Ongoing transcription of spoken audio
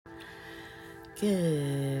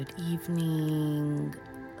Good evening,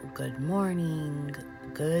 good morning,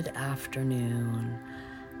 good afternoon.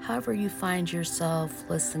 However you find yourself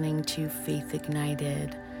listening to Faith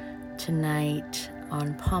Ignited tonight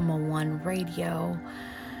on Palma One Radio.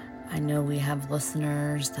 I know we have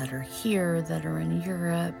listeners that are here, that are in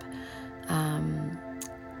Europe, and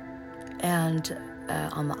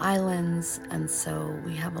on the islands, and so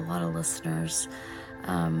we have a lot of listeners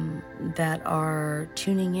that are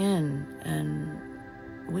tuning in, and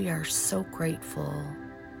we are so grateful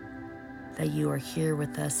that you are here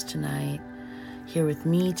with us tonight, here with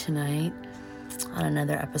me tonight on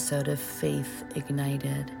another episode of Faith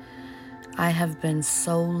Ignited. I have been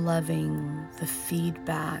so loving the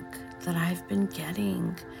feedback that I've been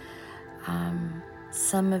getting.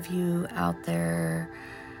 Some of you out there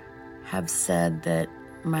have said that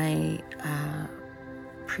my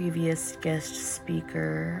previous guest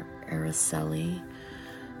speaker, Araceli,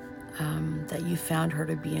 that you found her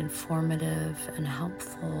to be informative and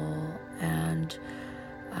helpful, and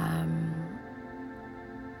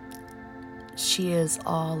she is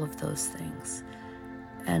all of those things.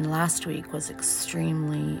 And last week was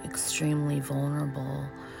extremely, extremely vulnerable,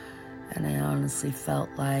 and I honestly felt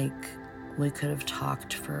like we could have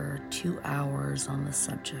talked for 2 hours on the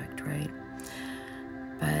subject, right?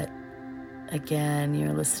 But again,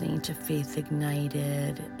 you're listening to Faith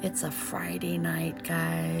Ignited. It's a Friday night,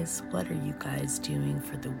 guys. What are you guys doing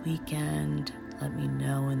for the weekend? Let me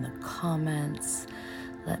know in the comments.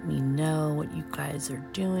 Let me know what you guys are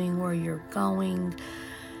doing, where you're going,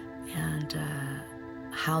 and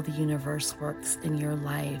how the universe works in your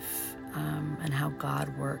life, and how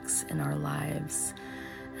God works in our lives,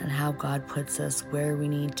 and how God puts us where we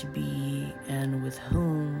need to be and with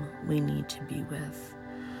whom we need to be with.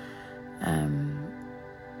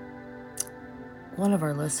 One of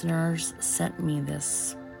our listeners sent me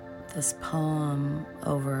this poem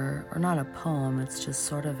over, or not a poem, it's just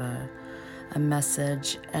sort of a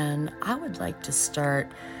message, and I would like to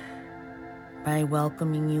start by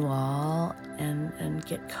welcoming you all and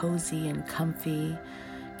get cozy and comfy,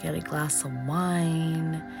 get a glass of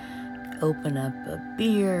wine, open up a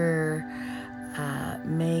beer,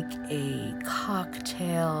 make a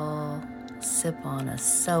cocktail, sip on a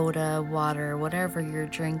soda, water, whatever you're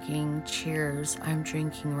drinking. Cheers. I'm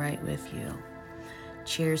drinking right with you.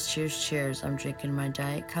 Cheers, cheers, cheers. I'm drinking my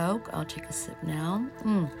Diet Coke. I'll take a sip now.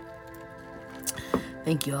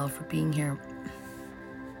 Thank you all for being here.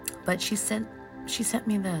 But she sent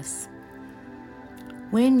me this.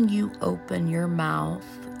 When you open your mouth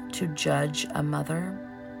to judge a mother,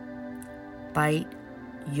 bite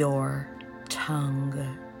your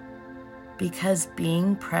tongue. Because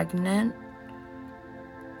being pregnant,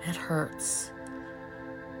 it hurts.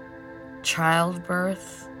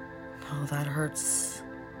 Childbirth, oh, that hurts.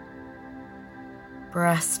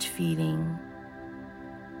 Breastfeeding,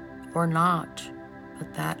 or not,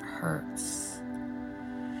 but that hurts.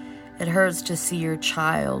 It hurts to see your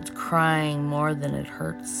child crying more than it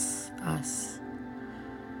hurts us.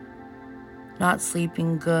 Not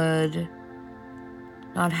sleeping good,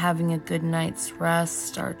 not having a good night's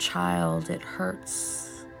rest, our child, it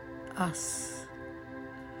hurts us.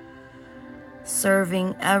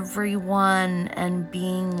 Serving everyone and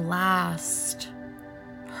being last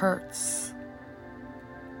hurts.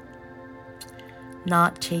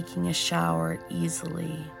 Not taking a shower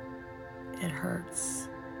easily, it hurts.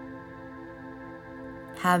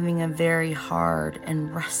 Having a very hard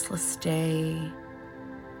and restless day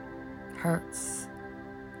hurts.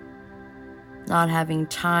 Not having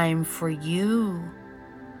time for you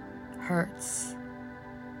hurts.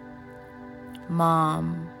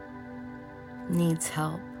 Mom needs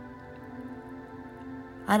help.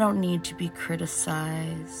 I don't need to be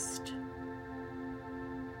criticized.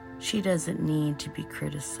 She doesn't need to be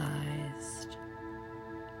criticized.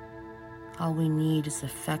 All we need is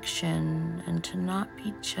affection and to not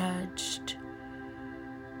be judged.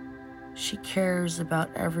 She cares about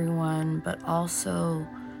everyone, but also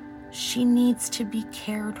she needs to be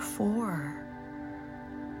cared for.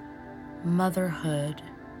 Motherhood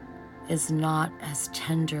is not as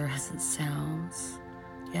tender as it sounds.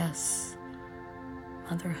 Yes,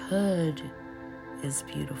 motherhood is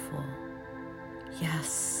beautiful.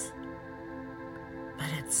 Yes, but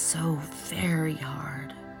it's so very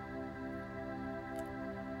hard.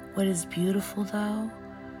 What is beautiful, though,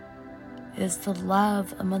 is the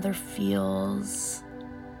love a mother feels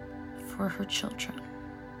for her children.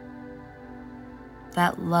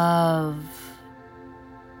 That love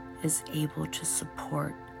is able to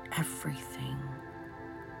support everything.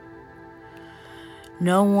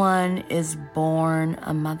 No one is born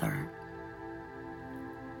a mother.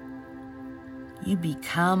 you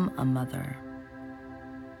become a mother.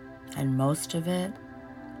 And most of it,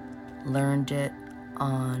 learned it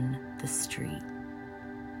on the street.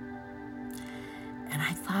 And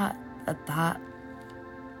I thought that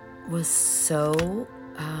was so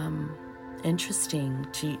interesting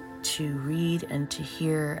to read and to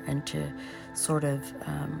hear and to sort of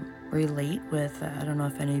relate with. I don't know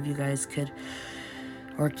if any of you guys could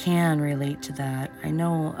or can relate to that. I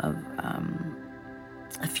know of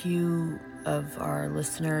a few of our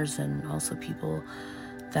listeners and also people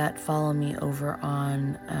that follow me over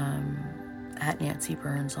on at Nancy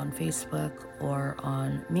Burns on Facebook or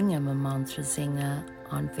on Minha Mamantrazinha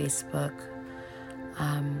on Facebook.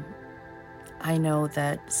 I know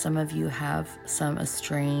that some of you have some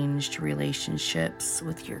estranged relationships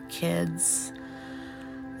with your kids,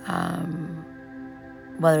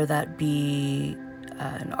 whether that be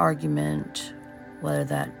an argument, whether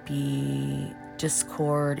that be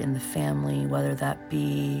discord in the family, whether that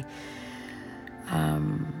be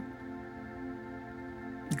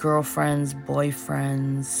girlfriends,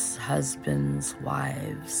 boyfriends, husbands,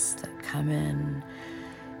 wives that come in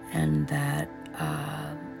and that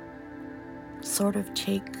sort of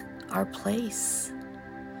take our place.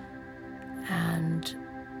 And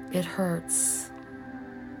it hurts.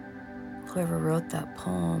 Whoever wrote that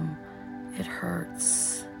poem, it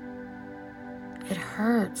hurts. It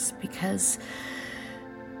hurts because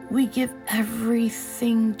we give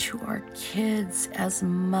everything to our kids. As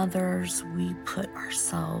mothers, we put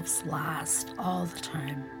ourselves last all the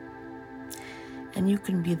time. And you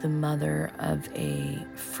can be the mother of a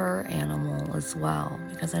fur animal as well,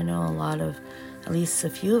 because I know a lot of, at least a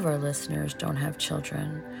few of our listeners don't have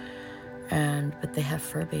children, but they have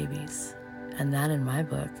fur babies. And that in my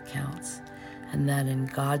book counts. And that in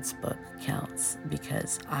God's book counts,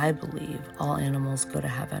 because I believe all animals go to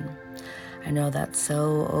heaven. I know that's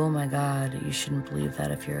so, oh my God, you shouldn't believe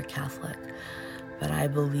that if you're a Catholic. But I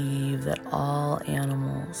believe that all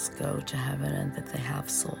animals go to heaven and that they have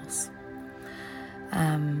souls.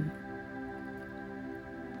 And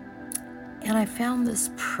I found this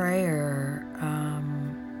prayer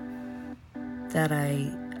that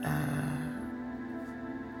I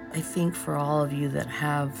think for all of you that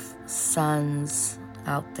have sons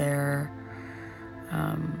out there,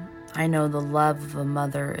 I know the love of a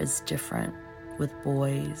mother is different with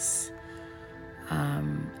boys.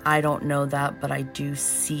 I don't know that, but I do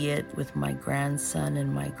see it with my grandson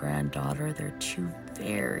and my granddaughter. They're two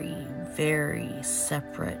very, very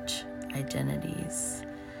separate identities.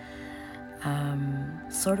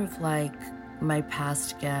 Sort of like my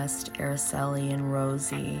past guest, Araceli and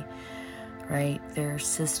Rosie, right? They're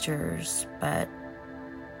sisters, but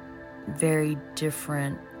very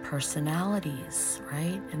different personalities,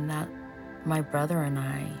 right? And that my brother and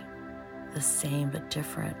I, the same but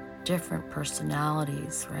different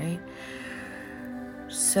personalities, right?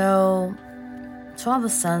 So to all the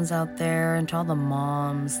sons out there and to all the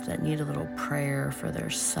moms that need a little prayer for their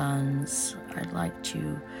sons, I'd like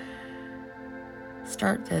to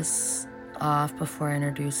start this off before I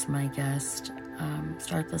introduce my guest.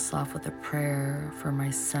 Start this off with a prayer for my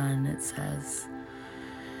son. It says,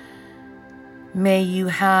 may you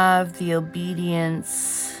have the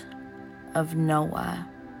obedience of Noah.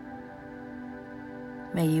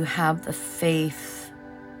 May you have the faith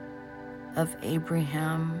of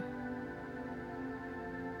Abraham.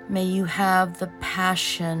 May you have the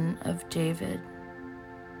passion of David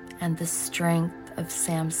and the strength of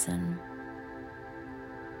Samson.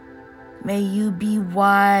 May you be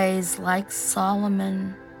wise like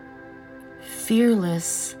Solomon,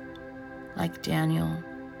 fearless like Daniel,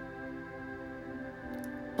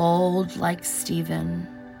 bold like Stephen,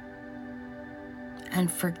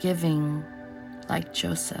 and forgiving like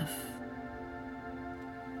Joseph.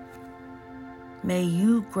 May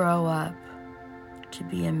you grow up to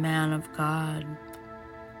be a man of God.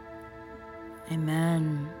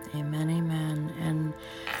 Amen, amen, amen. And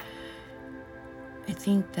I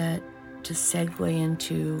think that to segue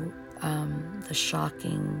into the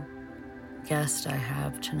shocking guest I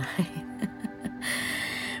have tonight,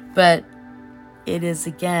 but it is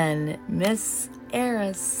again Miss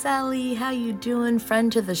Araceli. How you doing?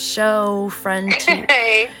 Friend to the show, friend to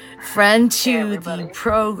the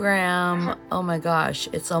program. Oh my gosh,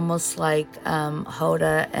 it's almost like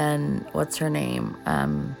Hoda and what's her name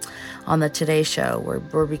on the Today Show.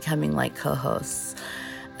 We're becoming like co-hosts.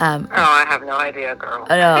 I have no idea, girl.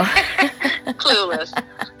 I know. Clueless.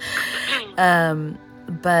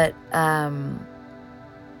 But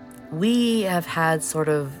we have had sort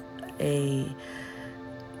of a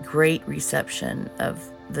great reception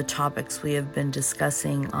of the topics we have been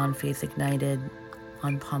discussing on Faith Ignited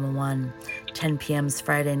on Palma One. 10 p.m. is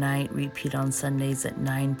Friday night, repeat on Sundays at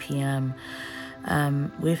 9 p.m.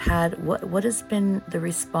 We've had, what has been the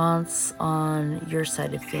response on your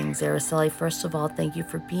side of things, Araceli? First of all, thank you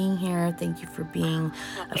for being here. Thank you for being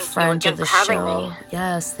a friend of the show.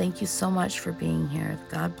 Yes, thank you so much for being here.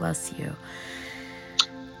 God bless you.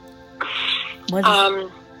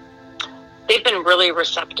 They've been really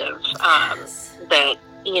receptive. That,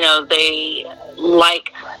 they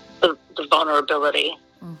like the vulnerability.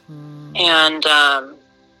 And, a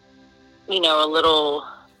little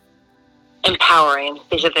empowering,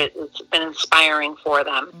 because it's been inspiring for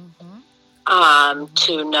them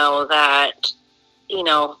to know that,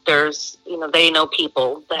 there's, they know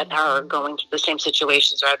people that are going through the same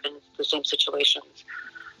situations, or have been through the same situations.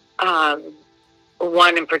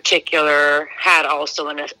 One in particular had also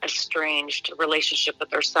an estranged relationship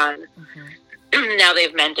with their son. Now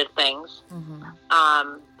they've mended things.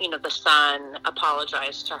 The son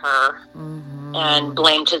apologized to her and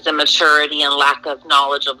blamed his immaturity and lack of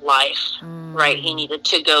knowledge of life, right? He needed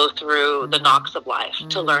to go through the knocks of life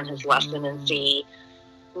to learn his lesson and see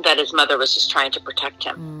that his mother was just trying to protect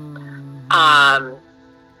him.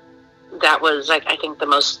 That was, I think, the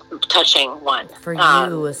most touching one. For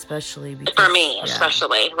you especially. Because, for me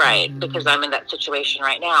especially, right, because I'm in that situation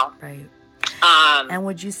right now. Right. And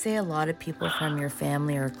would you say a lot of people from your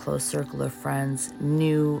family or close circle of friends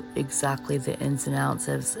knew exactly the ins and outs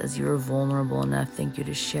as you were vulnerable enough, thank you,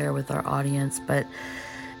 to share with our audience, but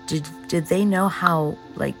did they know how,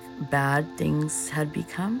 bad things had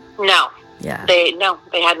become? No. Yeah. They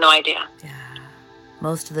had no idea. Yeah.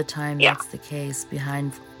 Most of the time that's the case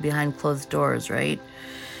behind closed doors, right?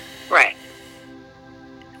 Right.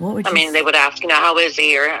 What would they would ask, how is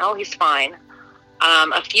he? Or, oh, he's fine.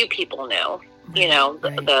 A few people knew,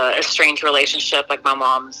 the estranged relationship, like my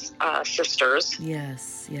mom's sisters.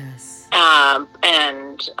 Yes. And,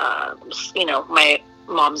 my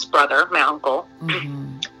mom's brother, my uncle.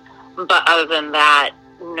 But other than that,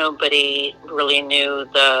 nobody really knew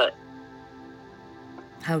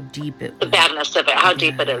how deep it was. The badness of it, how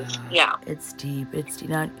deep it is. Yeah. It's deep.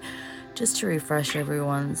 Now, just to refresh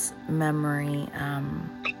everyone's memory,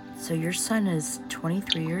 so your son is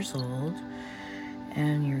 23 years old.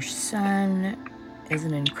 And your son is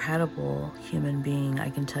an incredible human being. I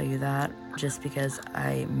can tell you that just because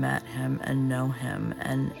I met him and know him,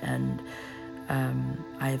 and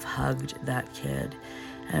I've hugged that kid.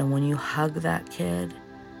 And when you hug that kid,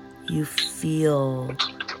 you feel...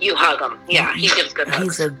 You hug him. Yeah, he gives good hugs.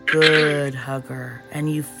 He's a good hugger. And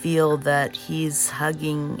you feel that he's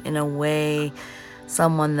hugging in a way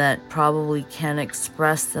someone that probably can't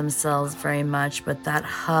express themselves very much, but that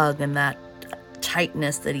hug and that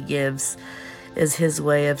tightness that he gives is his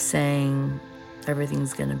way of saying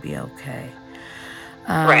everything's going to be okay.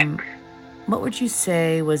 Right. What would you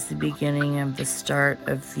say was the beginning of the start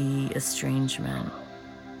of the estrangement?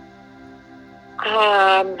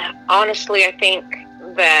 Honestly, I think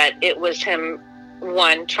that it was him,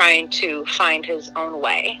 one, trying to find his own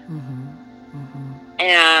way,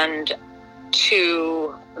 and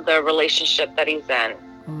two, the relationship that he's in.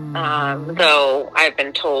 Though I've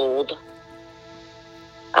been told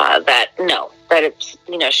that it's,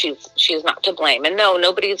 she's not to blame. And no,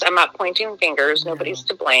 I'm not pointing fingers. No. Nobody's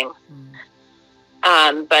to blame.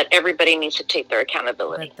 But everybody needs to take their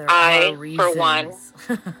accountability. I, for one,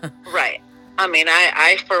 right.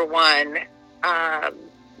 I, for one,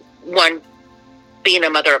 being a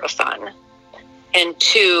mother of a son, and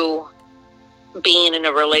two, being in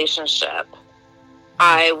a relationship,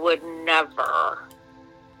 I would never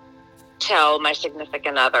tell my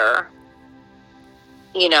significant other,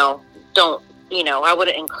 I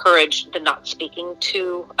wouldn't encourage the not speaking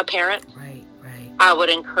to a parent. Right. I would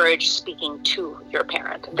encourage speaking to your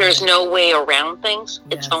parent. Right. There's no way around things.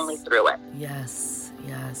 Yes. It's only through it. Yes.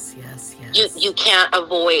 You can't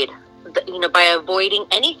avoid, by avoiding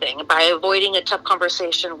anything, by avoiding a tough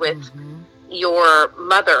conversation with your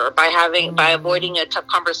mother, by avoiding a tough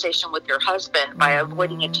conversation with your husband, by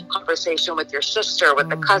avoiding a tough conversation with your sister,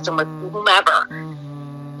 with a cousin, with whomever.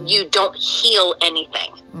 You don't heal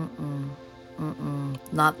anything.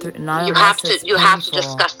 You have to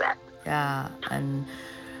discuss that. Yeah, and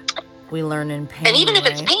we learn in pain. And even if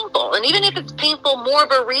it's painful, more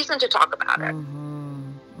of a reason to talk about it.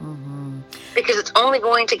 Because it's only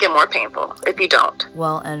going to get more painful if you don't.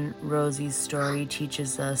 Well, and Rosie's story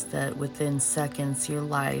teaches us that within seconds, your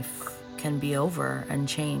life can be over and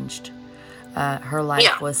changed. Her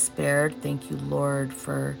life was spared. Thank you, Lord,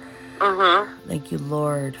 for thank you,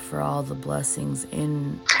 Lord, for all the blessings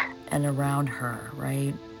in and around her,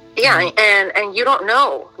 right? Yeah, and you don't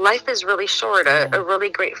know. Life is really short. A really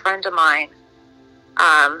great friend of mine,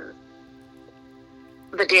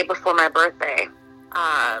 the day before my birthday,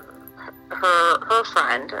 her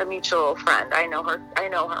friend, a mutual friend, I know her.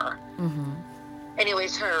 Mm-hmm.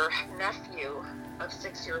 Anyways, her nephew of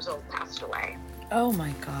 6 years old passed away. Oh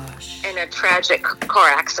my gosh. In a tragic car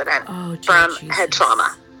accident from Jesus. Head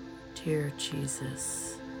trauma. Dear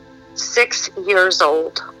Jesus. 6 years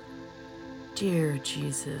old. Dear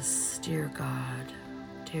Jesus. Dear God.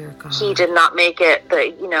 Dear God. He did not make it.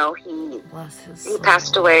 He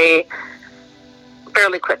passed away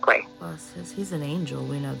fairly quickly. He's an angel,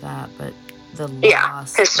 we know that, but the loss. Yeah,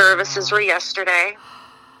 his services were yesterday.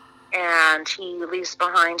 And he leaves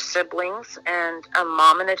behind siblings and a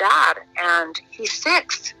mom and a dad, and he's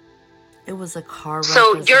 6. It was a car wreck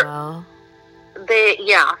as well?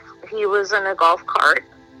 He was in a golf cart,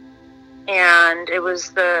 and it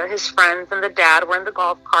was his friends and the dad were in the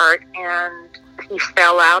golf cart, and he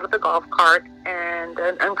fell out of the golf cart, and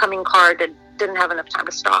an oncoming car didn't have enough time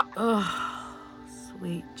to stop. Oh,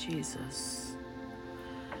 sweet Jesus.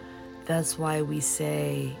 That's why we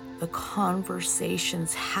say the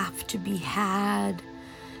conversations have to be had.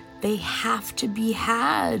 They have to be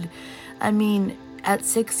had. I mean, at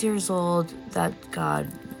 6 years old, God,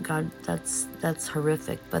 that's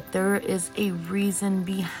horrific. But there is a reason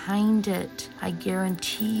behind it. I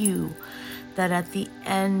guarantee you that at the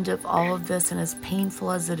end of all of this, and as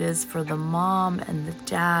painful as it is for the mom and the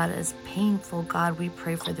dad, as painful, God, we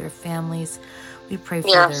pray for their families. We pray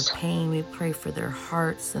for their pain. We pray for their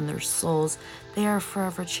hearts and their souls. They are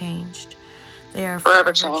forever changed. They are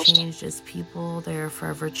forever changed as people. They are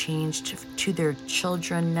forever changed to their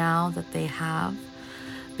children now that they have.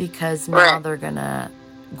 Because now they're going to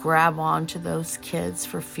grab onto those kids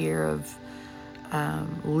for fear of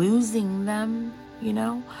losing them, you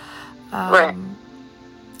know?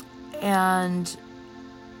 And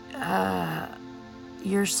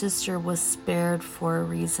your sister was spared for a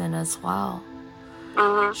reason as well.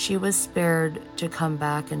 Mm-hmm. She was spared to come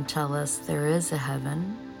back and tell us there is a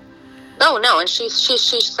heaven. No, and she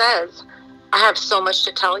says, I have so much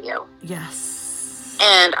to tell you. Yes.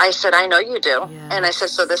 And I said, I know you do. Yes. And I said,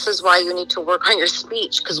 so this is why you need to work on your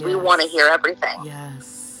speech, because we want to hear everything.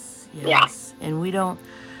 Yes. Yeah. And we don't,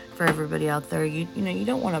 for everybody out there, you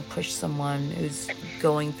don't want to push someone who's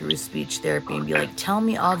going through speech therapy and be like, tell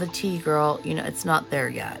me all the tea, girl. It's not there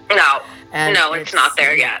yet. No, it's not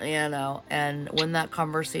there yet. And when that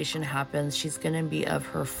conversation happens, she's going to be of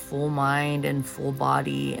her full mind and full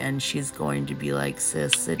body, and she's going to be like,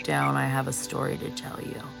 sis, sit down. I have a story to tell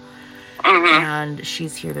you. Mm-hmm. And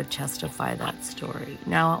she's here to testify that story.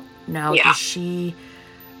 Now, does she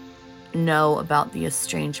know about the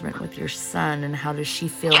estrangement with your son, and how does she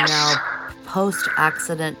feel now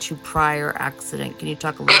post-accident to prior accident? Can you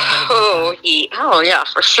talk a little bit about that? Oh, yeah,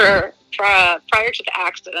 for sure. Prior to the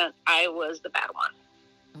accident, I was the bad one.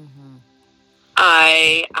 Mm-hmm.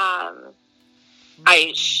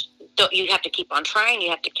 You have to keep on trying. You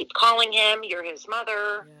have to keep calling him. You're his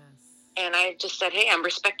mother. Yes. And I just said, hey, I'm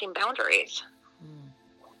respecting boundaries.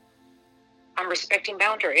 I'm respecting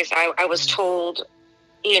boundaries. I was told,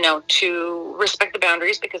 to respect the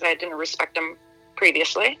boundaries because I didn't respect them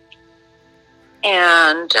previously.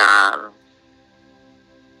 And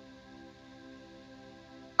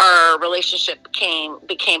our relationship became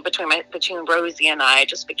between Rosie and I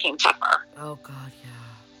just became tougher. Oh God,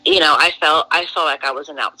 yeah. I felt like I was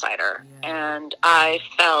an outsider, and I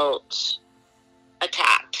felt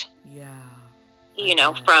attacked. Yeah.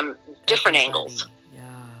 From different angles.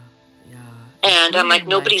 Yeah. And I'm like,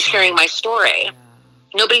 nobody's hearing my story. Yeah.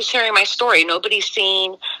 Nobody's hearing my story. Nobody's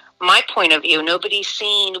seeing my point of view. Nobody's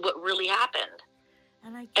seeing what really happened.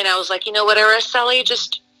 And I was like, you know what, Araceli,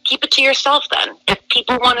 just keep it to yourself then. If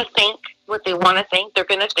people want to think what they want to think, they're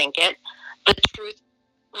going to think it. The truth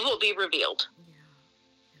will be revealed.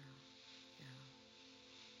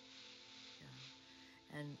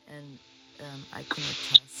 Yeah. And I can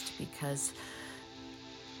attest, because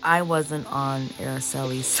I wasn't on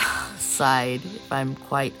Araceli's side, if I'm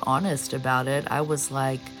quite honest about it. I was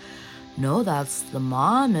like, no, that's the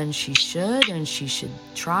mom, and she should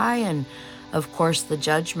try. And of course the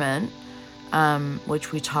judgment,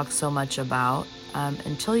 which we talk so much about,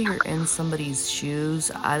 until you're in somebody's shoes,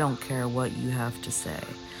 I don't care what you have to say.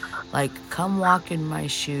 Like, come walk in my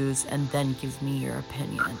shoes and then give me your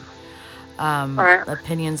opinion.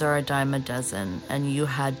 Opinions are a dime a dozen, and you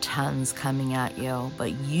had tons coming at you,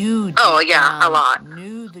 but you a lot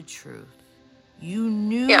knew the truth. You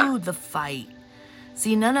knew the fight.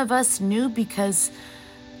 See, none of us knew because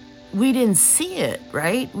we didn't see it,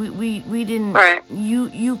 right? We didn't. Right.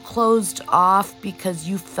 You closed off because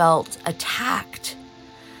you felt attacked,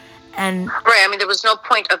 and right. I mean, there was no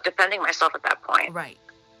point of defending myself at that point. Right.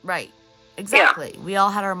 Right. Exactly. Yeah. We all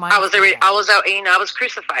had our minds. I was out, I was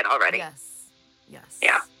crucified already. Yes. Yes.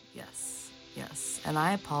 Yeah. Yes. Yes. And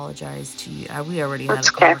I apologize to you. We already had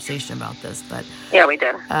a conversation about this, but yeah, we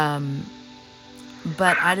did.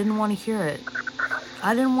 But I didn't want to hear it.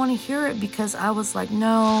 I didn't want to hear it because I was like,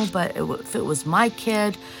 no, but if it was my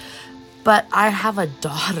kid. But I have a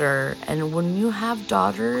daughter, and when you have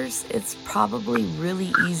daughters, it's probably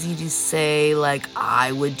really easy to say, like,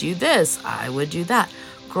 I would do this, I would do that.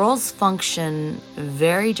 Girls function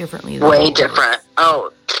very differently than way boys. Different.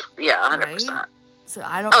 Oh, yeah, 100%. Right? So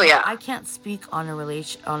I don't. Oh, yeah. I can't speak on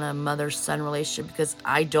a mother-son relationship because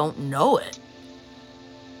I don't know it.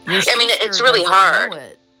 I mean, it's really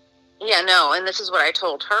hard. Yeah, no, and this is what I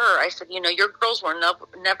told her. I said, your girls will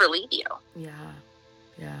never leave you. Yeah.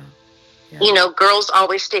 Girls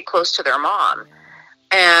always stay close to their mom.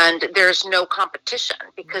 Yeah. And there's no competition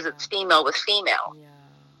because it's female with female. Yeah.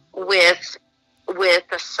 With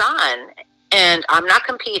a son, and I'm not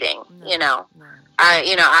competing, No.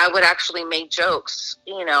 I would actually make jokes,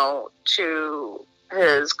 to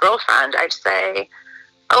his girlfriend. I'd say,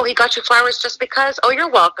 "Oh, he got you flowers just because? Oh, you're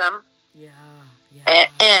welcome." Yeah.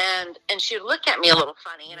 And she would look at me a little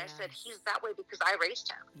funny, and I said, "He's that way because I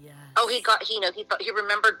raised him." Yes. Oh, he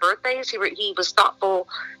remembered birthdays. He was thoughtful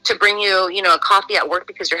to bring you, a coffee at work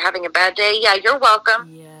because you're having a bad day. Yeah, you're welcome.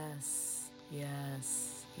 Yes.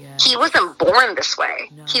 He wasn't born this way.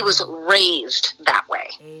 No. He was raised that way.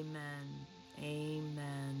 Amen.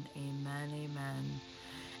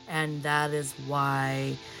 And that is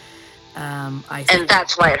why and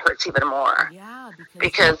that's why it hurts even more. Yeah,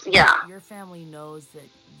 because your family knows that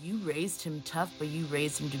you raised him tough, but you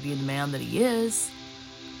raised him to be the man that he is.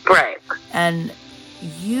 Right. And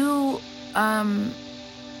you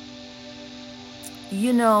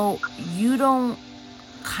you don't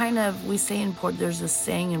we say there's a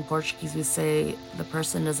saying in Portuguese, we say the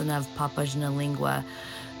person doesn't have papas na língua.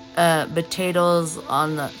 Potatoes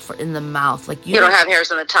in the mouth, like you don't have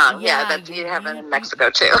hairs in the tongue. Yeah, that you have in Mexico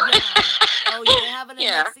too. Yeah. Oh, you have it in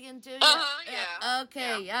Mexican too. Yeah.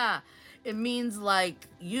 Okay. Yeah. It means like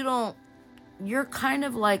you're kind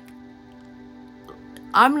of like,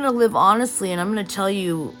 I'm gonna live honestly, and I'm gonna tell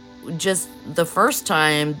you just the first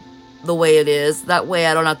time the way it is. That way,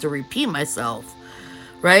 I don't have to repeat myself.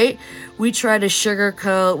 Right? We try to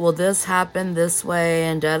sugarcoat, well, this happened this way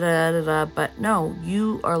and da-da-da-da-da. But no,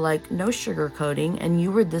 you are like, no sugarcoating. And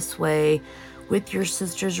you were this way with your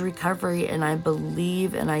sister's recovery. And I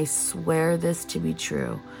believe, and I swear this to be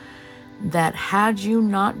true, that had you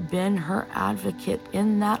not been her advocate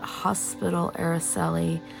in that hospital,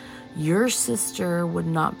 Araceli, your sister would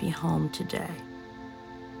not be home today.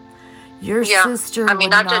 Your sister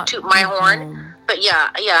would not to toot my horn. Home. But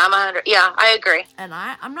I'm 100. Yeah, I agree. And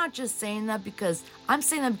I'm not just saying that because I'm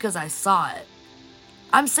saying that because I saw it.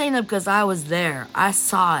 I'm saying that because I was there. I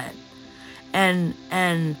saw it, and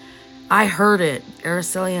I heard it.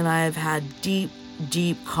 Araceli and I have had deep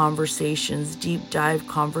conversations, deep dive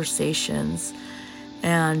conversations,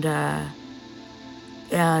 and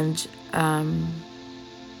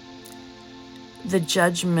the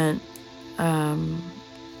judgment.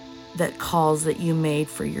 That calls that you made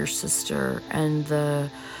for your sister, and the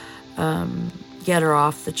get her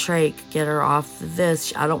off the trach, get her off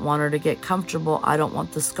this. I don't want her to get comfortable. I don't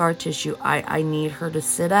want the scar tissue. I need her to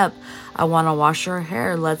sit up. I want to wash her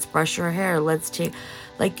hair. Let's brush her hair. Let's take,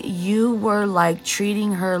 like, you were like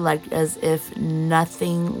treating her like as if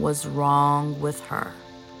nothing was wrong with her.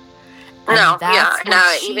 And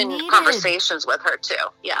even needed. Conversations with her too.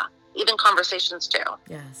 Yeah, even conversations too.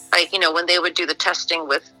 Yes. Like, when they would do the testing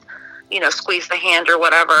with, squeeze the hand or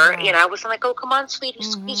whatever, I was like, oh, come on, sweetie,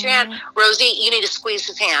 squeeze your hand. Rosie, you need to squeeze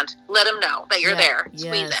his hand. Let him know that you're there.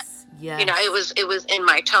 Squeeze it. Yes. It was in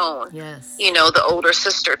my tone. Yes. The older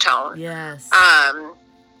sister tone. Yes.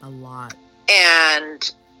 A lot.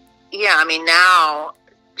 And now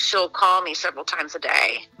she'll call me several times a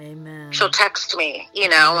day. Amen. She'll text me,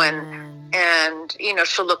 Amen. and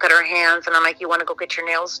she'll look at her hands, and I'm like, you want to go get your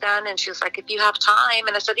nails done? And she's like, if you have time.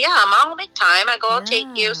 And I said, yeah, I'll make time. I go, I'll take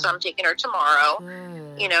you. So I'm taking her tomorrow.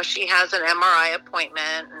 Good. She has an MRI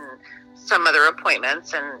appointment and some other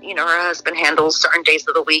appointments, and her husband handles certain days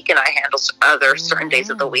of the week, and I handle other certain days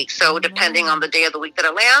of the week. So depending on the day of the week that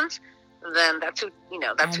it lands, then that's who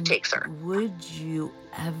takes her. Would you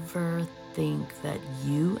ever think that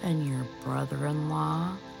you and your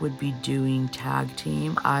brother-in-law would be doing tag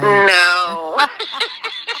team? No.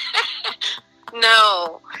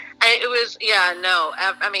 No. It was, no.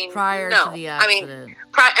 I mean, prior no. to the accident.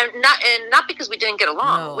 Not because we didn't get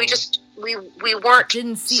along. No. We weren't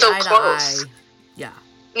didn't see so eye close. to eye. Yeah.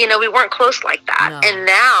 we weren't close like that. No. And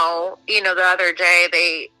now, the other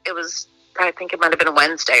day I think it might have been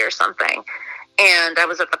Wednesday or something. And I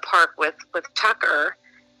was at the park with Tucker,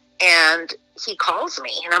 and he calls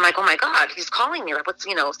me, and I'm like, oh my God, he's calling me. Like, what's,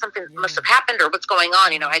 something must have happened, or what's going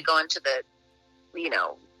on? I go into the,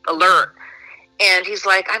 alert, and he's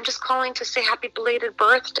like, I'm just calling to say happy belated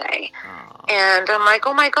birthday. Aww. And I'm like,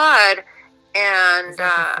 oh my God.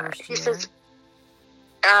 And he says,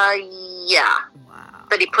 yeah. Wow.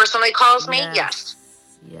 That he personally calls me? Yes.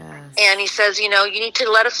 And he says, you need to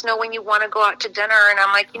let us know when you want to go out to dinner. And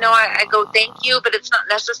I'm like, I go, thank you, but it's not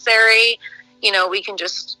necessary. We can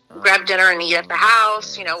just grab dinner and eat at the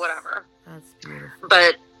house, whatever. That's beautiful.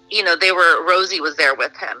 But, Rosie was there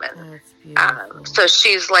with him. And that's beautiful. so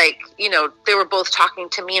she's like, they were both talking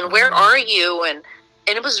to me, and where are you? And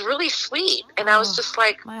it was really sweet. And I was just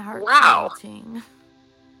like, my heart's wow. melting.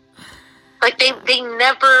 Like they had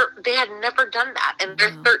never done that in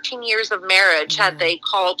their 13 years of marriage. Had they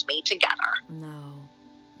called me together? No.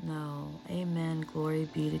 Amen. Glory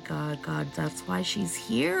be to God. God, that's why she's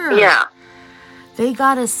here. Yeah. They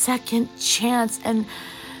got a second chance, and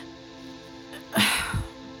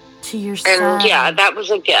to your son. And yeah, that was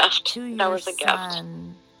a gift. To that your was a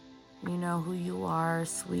son, you know who you are,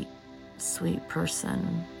 sweet, sweet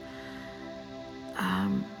person.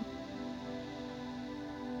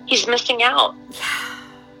 He's missing out. Yeah.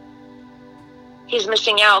 He's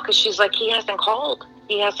missing out because she's like, he hasn't called.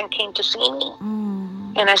 He hasn't came to see me.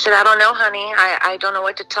 Mm. And I said, I don't know, honey. I don't know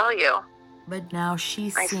what to tell you. But now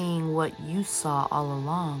she's seeing what you saw all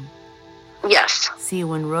along. Yes. See,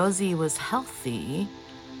 when Rosie was healthy,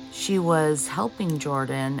 she was helping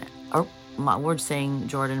Jordan. Or we're saying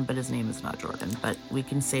Jordan, but his name is not Jordan. But we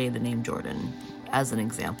can say the name Jordan as an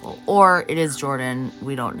example. Or it is Jordan.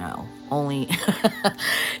 We don't know. Only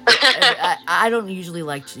I don't usually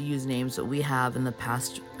like to use names that we have in the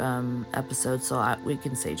past episodes, so we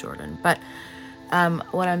can say Jordan. But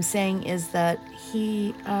what I'm saying is that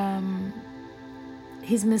he's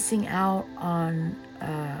missing out on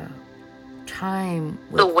time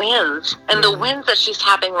with the wins and the wins that she's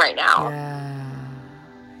having right now.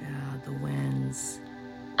 The wins.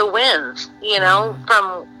 The wins, and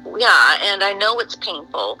I know it's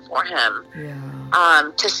painful for him.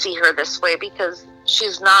 To see her this way because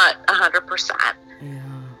she's not 100%. Yeah.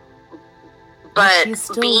 But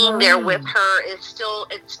being learning. there with her it's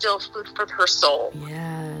still food for her soul.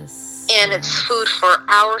 Yes. And it's food for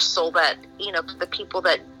our soul that, the people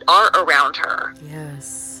that are around her.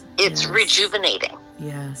 Yes. It's rejuvenating.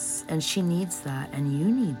 Yes. And she needs that, and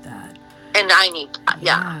you need that. And I need that.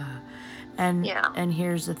 Yeah. And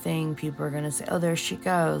here's the thing, people are going to say, oh, there she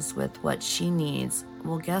goes with what she needs.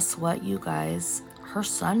 Well, guess what, you guys? Her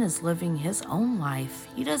son is living his own life.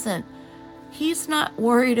 He's not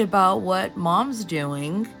worried about what mom's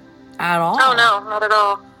doing at all. Oh, no, not at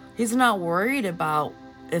all. He's not worried about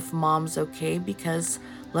if mom's okay because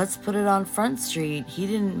let's put it on Front Street. He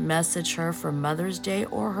didn't message her for Mother's Day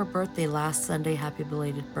or her birthday last Sunday. Happy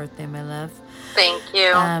belated birthday, my love. Thank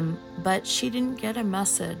you. But she didn't get a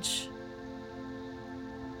message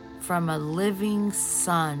from a living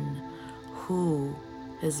son who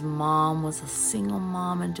his mom was a single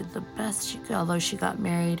mom and did the best she could, although she got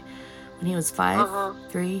married when he was 5,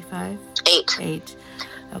 3, 5? 8.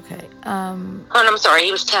 Okay. I'm sorry,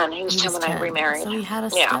 he was 10. He was 10 when I remarried. So he had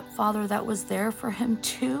a stepfather that was there for him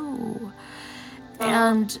too.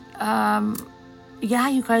 And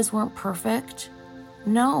you guys weren't perfect.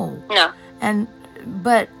 No.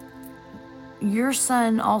 But your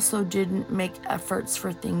son also didn't make efforts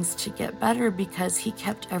for things to get better because he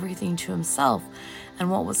kept everything to himself.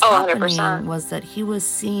 And what was happening 100%. was that he was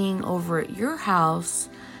seeing over at your house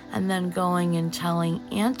and then going and telling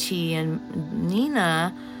Auntie and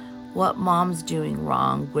Nina what mom's doing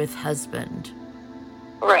wrong with husband.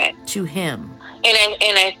 Right. To him.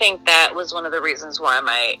 And I think that was one of the reasons why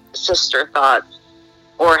my sister thought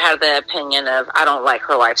or had the opinion of, I don't like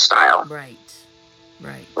her lifestyle. Right.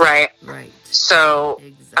 So,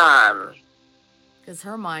 exactly. Because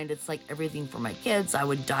her mind, it's like everything for my kids. I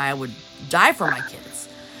would die for my kids.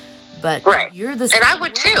 But you're the same and I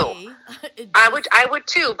would way. too. I would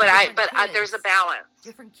too. But there's a balance.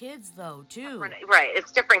 Different kids though too. Right.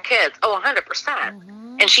 It's different kids. 100%.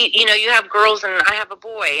 Mm-hmm. And she, you have girls and I have a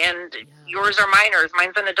boy, and yours are minors.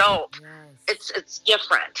 Mine's an adult. Yes. It's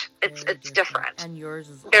different. It's different. And yours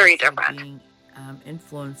is very different. Being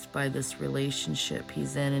influenced by this relationship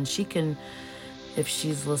he's in, and she can, if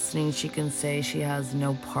she's listening, she can say she has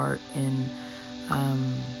no part in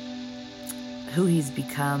who he's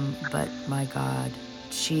become, but my God,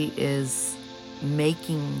 she is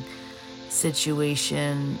making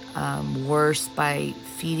situation worse by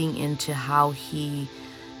feeding into how she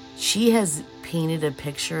has painted a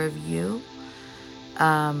picture of you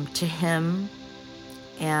to him,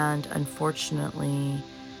 and unfortunately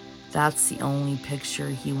that's the only picture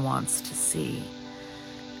he wants to see.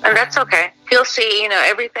 And that's okay. He'll see,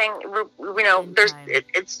 everything,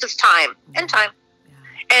 it's just time and time.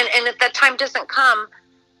 Yeah. And if that time doesn't come,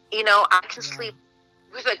 I can sleep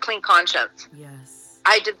with a clean conscience. Yes.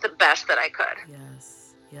 I did the best that I could.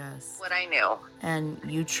 Yes. What I knew. And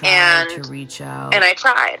you tried to reach out. And I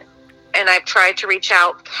tried. And I've tried to reach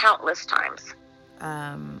out countless times.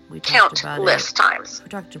 We talked about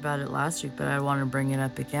it last week, but I want to bring it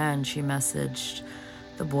up again. She messaged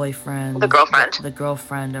the girlfriend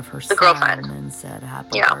of her son, and said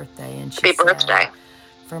happy birthday. And she said,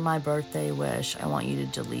 for my birthday wish, I want you to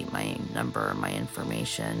delete my number, my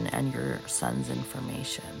information, and your son's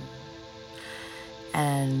information.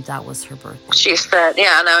 And that was her birthday. She said,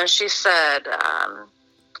 and she said,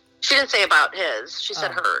 she didn't say about his, she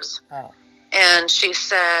said hers. Oh. And she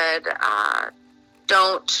said,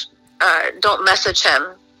 don't message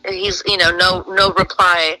him. He's, no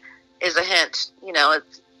reply is a hint.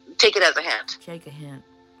 Take it as a hint. Take a hint.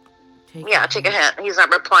 Take a hint. He's not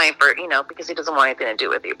replying because he doesn't want anything to do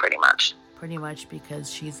with you, pretty much. Pretty much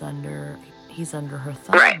because he's under her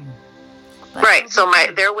thumb. Right. But right. So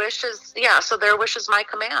their wish is my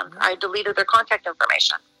command. I deleted their contact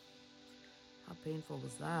information. How painful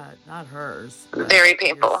was that? Not hers. Very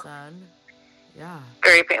painful. Your son. Yeah.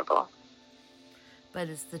 Very painful. But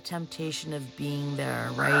it's the temptation of being there,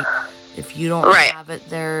 right? If you don't have it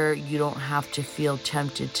there, you don't have to feel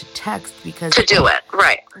tempted to text because to do it,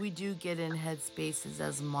 right? We do get in headspaces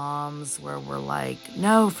as moms where we're like,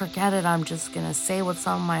 no, forget it. I'm just gonna say what's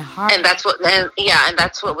on my heart. And that's what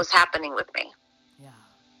was happening with me. Yeah,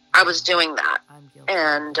 I was doing that, I'm guilty.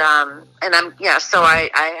 So I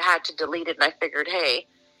had to delete it, and I figured, hey,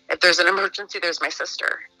 if there's an emergency, there's my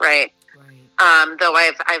sister, right? Though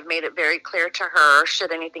I've made it very clear to her,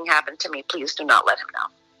 should anything happen to me, please do not let him know.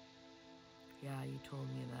 Yeah, you told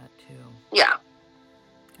me that too. Yeah.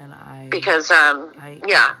 And because that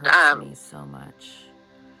hurts me so much.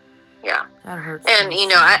 Yeah. That hurts. And me so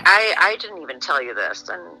much. I didn't even tell you this,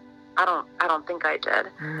 and I don't think I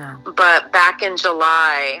did. No. But back in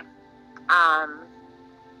July,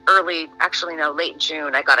 late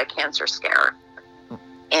June, I got a cancer scare.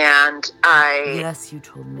 And Yes, you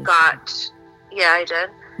told me. Yeah, I did.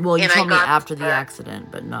 Well, you told me after the accident,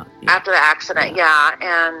 but not... Yeah. After the accident, yeah.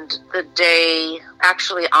 And the day,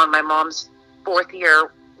 actually on my mom's 4th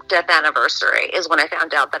year death anniversary, is when I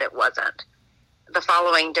found out that it wasn't. The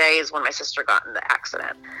following day is when my sister got in the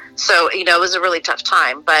accident. So, it was a really tough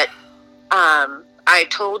time. But I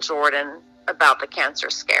told Jordan about the cancer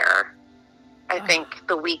scare, I think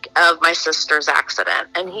the week of my sister's accident.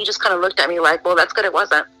 And he just kind of looked at me like, well, that's good it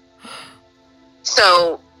wasn't.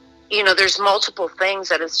 So... there's multiple things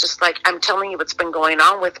that it's just like, I'm telling you what's been going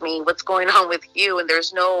on with me, what's going on with you, and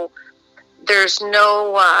there's no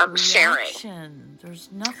sharing. There's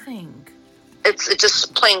nothing. It's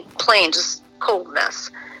just plain, just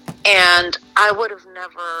coldness. And I would have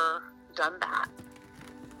never done that.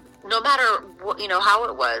 No matter what, how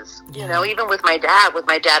it was, even with my dad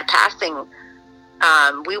passing,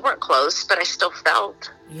 we weren't close, but I still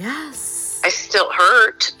felt. Yes. I still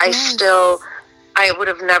hurt. Yes. I would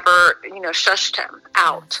have never, shushed him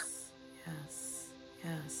out. Yes.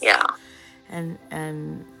 Yeah.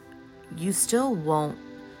 And you still won't.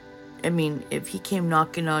 I mean, if he came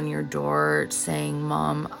knocking on your door saying,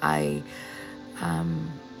 Mom, I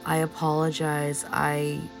apologize.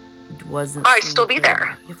 I wasn't. I'd still be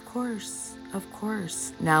there. Of course.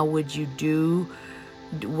 Now, what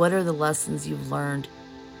are the lessons you've learned?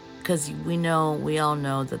 Because we all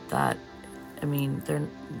know that, I mean,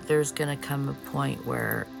 there's going to come a point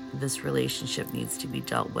where this relationship needs to be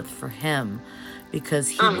dealt with for him, because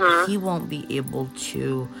he won't be able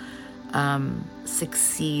to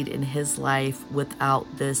succeed in his life without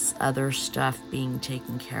this other stuff being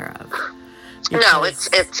taken care of. Because,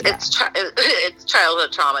 it's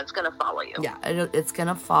childhood trauma. It's going to follow you. Yeah, it's going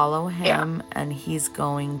to follow him, and he's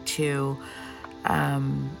going to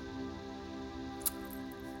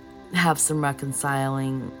have some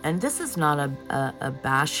reconciling. And this is not a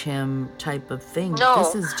bash him type of thing. No,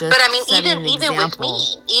 this is just. But I mean, even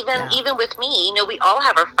with me, we all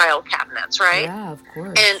have our file cabinets, right? Yeah, of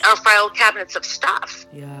course. And our file cabinets of stuff.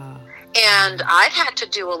 Yeah. And I've had to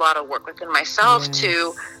do a lot of work within myself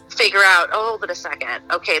to figure out, hold it a second.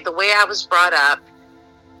 Okay, the way I was brought up,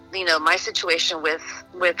 my situation with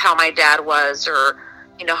how my dad was, or,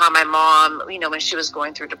 you know, how my mom, you know, when she was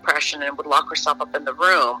going through depression and would lock herself up in the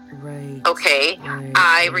room. Right. Okay. Right.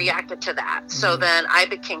 I reacted to that. So then I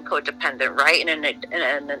became codependent, right? In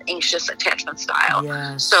an anxious attachment style.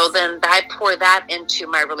 Yes. So then I pour that into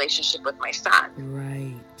my relationship with my son.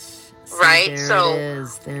 Right. Right. There so it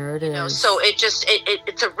is. There it is. Know, so it just,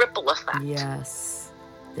 it's a ripple effect. Yes.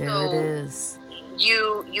 There it is.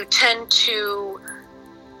 You tend to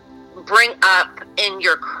bring up in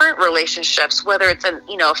your current relationships, whether it's a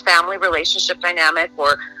family relationship dynamic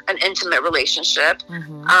or an intimate relationship,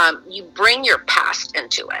 you bring your past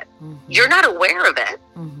into it. You're not aware of it,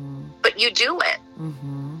 but you do it.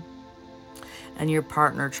 And your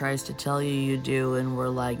partner tries to tell you do, and we're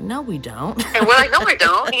like, no, we don't. And we're like, no, we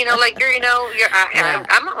don't.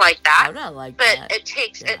 I'm not like that. I'm not like that. But it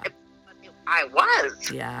takes. Yeah. I was.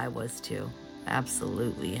 Yeah, I was too.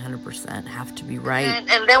 Absolutely, 100%. Have to be right.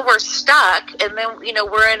 And then we're stuck, and then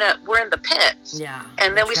we're in the pits. Yeah.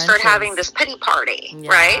 And then we start having this pity party,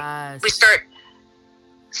 right? We start.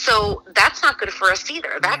 So that's not good for us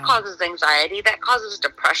either. That causes anxiety. That causes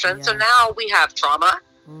depression. Yeah. So now we have trauma,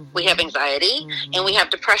 we have anxiety, and we have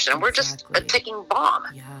depression. Exactly. We're just a ticking bomb.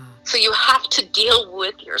 Yeah. So you have to deal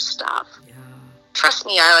with your stuff. Yeah. Trust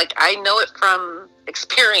me, I know it from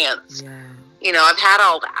experience. Yeah. I've had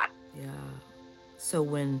all that. So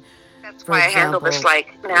when, that's why I handle this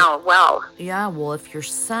now well. Yeah, well, if your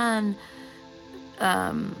son,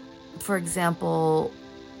 for example,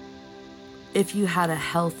 if you had a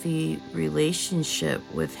healthy relationship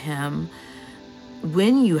with him,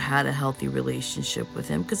 when you had a healthy relationship with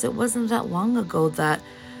him, because it wasn't that long ago that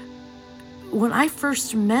when I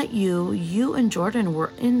first met you, you and Jordan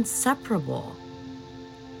were inseparable.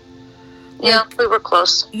 Yeah, we were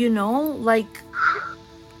close.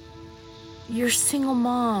 You're a single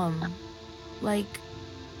mom.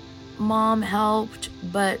 Mom helped,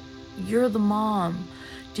 but you're the mom.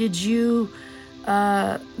 Did you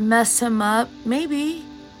mess him up? Maybe.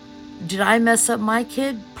 Did I mess up my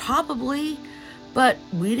kid? Probably. But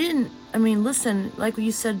we didn't. I mean, listen, like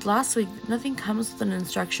you said last week, nothing comes with an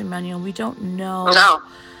instruction manual. We don't know. No,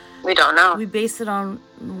 we don't know. We base it on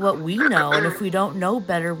what we know. And if we don't know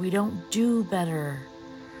better, we don't do better.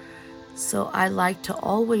 So I like to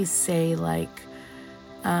always say,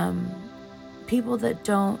 people that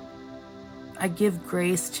don't, I give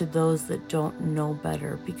grace to those that don't know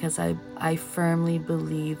better, because I firmly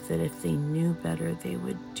believe that if they knew better, they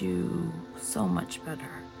would do so much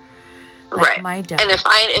better. Right. My dad. And if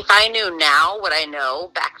I knew now what I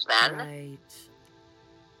know back then, right.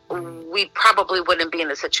 we probably wouldn't be in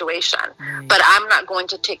the situation. Right. But I'm not going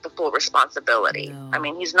to take the full responsibility. No. I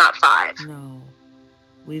mean, he's not 5. No.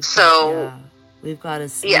 We've got to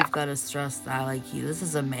stress that this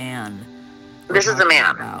is a man. This is a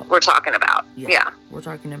man we're talking about. Yeah. We're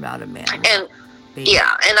talking about a man. And baby.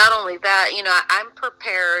 Yeah, and not only that, I'm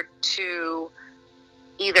prepared to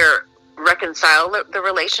either reconcile the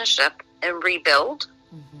relationship and rebuild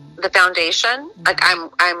the foundation.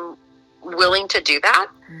 I'm willing to do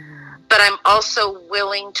that. But I'm also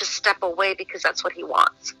willing to step away because that's what he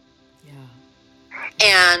wants.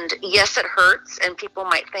 And yes, it hurts, and people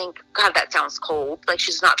might think, God, that sounds cold, like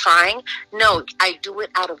she's not trying. No, I do it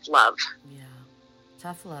out of love. Yeah.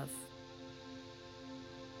 Tough love.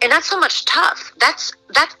 And not so much tough. That's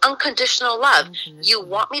unconditional love. You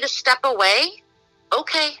want me to step away?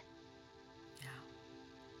 Okay. Yeah.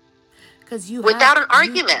 Because without an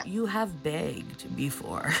argument. You have begged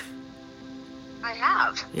before. I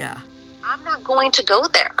have. Yeah. I'm not going to go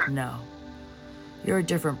there. No. You're a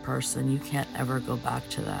different person. You can't ever go back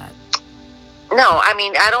to that. No, I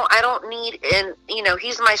mean, I don't need, and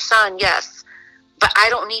he's my son, yes, but I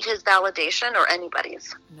don't need his validation or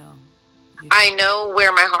anybody's. No. I know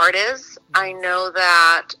where my heart is. I know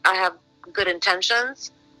that I have good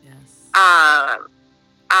intentions. Yes.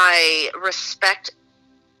 I respect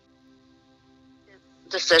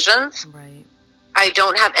his decisions. Right. I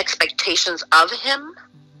don't have expectations of him.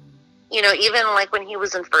 Even when he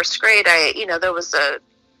was in first grade, I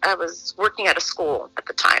was working at a school at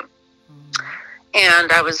the time,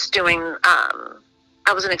 and I was doing,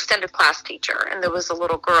 I was an extended class teacher, and there was a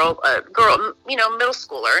girl, middle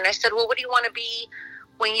schooler, and I said, well, what do you want to be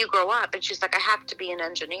when you grow up? And she's like, I have to be an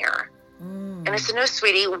engineer. And I said, no,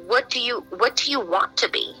 sweetie, what do you want to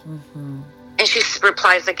be? And she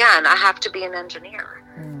replies again, I have to be an engineer.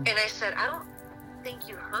 And I said, I don't think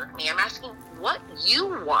you heard me. I'm asking what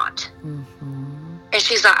you want. And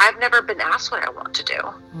she's like, I've never been asked what I want to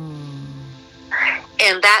do.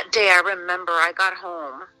 And that day I remember I got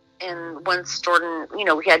home, and once Jordan,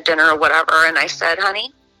 we had dinner or whatever, and I said,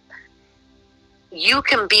 honey, you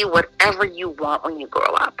can be whatever you want when you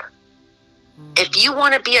grow up. If you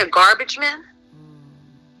want to be a garbage man,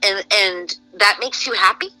 and that makes you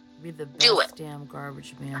happy, be the best do it. Damn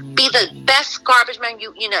garbage man. Be the best garbage man.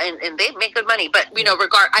 You know, and they make good money. But you know,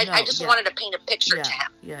 I just wanted to paint a picture to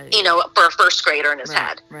him. You know, for a first grader in his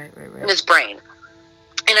head, in his brain.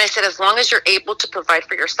 And I said, as long as you're able to provide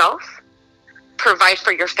for yourself, provide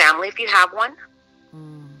for your family if you have one,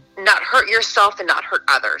 not hurt yourself and not hurt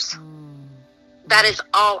others. That is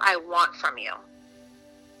all I want from you.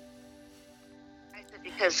 I said,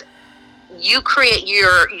 because you create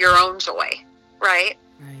your own joy, right?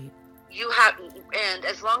 Right. You have, and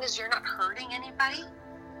as long as you're not hurting anybody,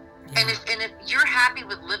 and if you're happy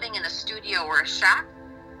with living in a studio or a shack,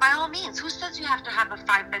 by all means. Who says you have to have a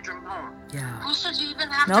 5-bedroom home? Yeah. Who says you even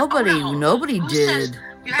have to own a home? Nobody Who did says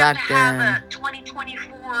you back have to then. have a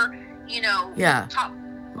 2024, you know, top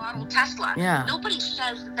model Tesla. Yeah. Nobody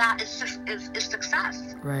says that is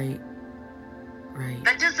success. Right.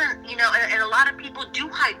 That doesn't, you know, and a lot of people do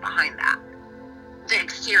hide behind that. The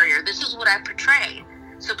exterior. This is what I portray,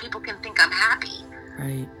 so people can think I'm happy.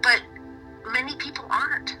 Right. But many people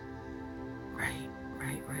aren't. Right.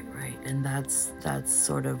 And that's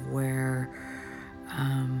sort of where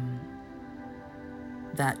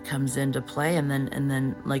that comes into play, and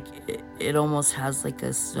then like it almost has like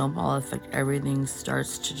a snowball effect. Everything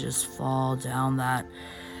starts to just fall down. That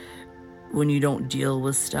when you don't deal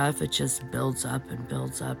with stuff, it just builds up and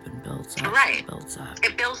builds up and builds up. Right. And builds up.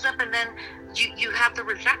 It builds up, and then you have the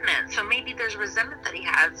resentment. So maybe there's resentment that he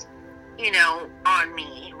has, you know, on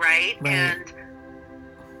me, right?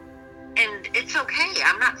 And it's okay.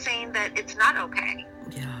 I'm not saying that it's not okay.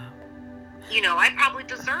 Yeah. You know, I probably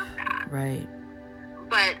deserve that. Right.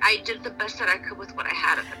 But I did the best that I could with what I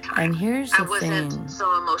had at the time. And here's the thing. I wasn't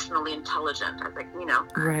so emotionally intelligent. I think, you know.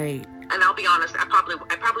 Right. And I'll be honest, I probably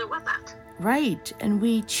wasn't. Right. And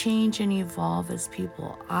we change and evolve as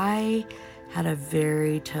people. I had a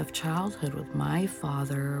very tough childhood. With my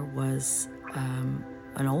father was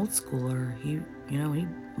an old schooler. He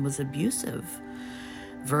was abusive.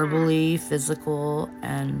 Verbally, physical,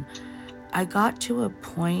 and I got to a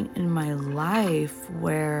point in my life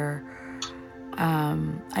where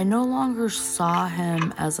I no longer saw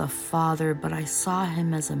him as a father, but I saw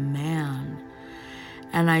him as a man.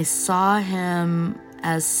 And I saw him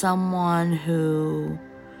as someone who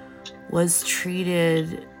was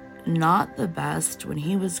treated not the best when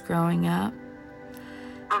he was growing up,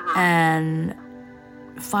 and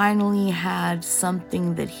finally had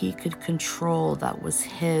something that he could control that was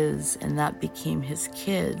his, and that became his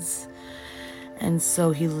kids. And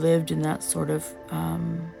so he lived in that sort of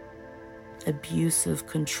abusive,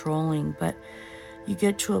 controlling. But you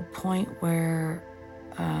get to a point where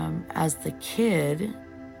as the kid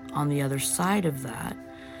on the other side of that,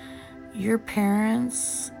 your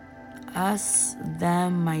parents, us,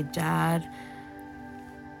 them, my dad,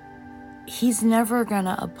 he's never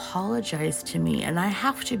gonna apologize to me, and I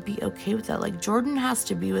have to be okay with that. Like Jordan has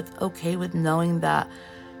to be okay with knowing that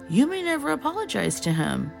you may never apologize to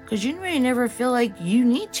him, because you may never feel like you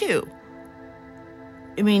need to.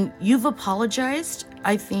 I mean, you've apologized,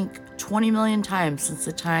 I think, 20 million times since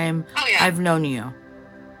the time I've known you.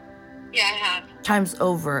 Yeah, I have. Times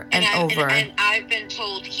over and over. And I've been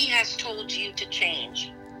told, he has told you to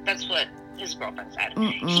change. That's what his girlfriend said.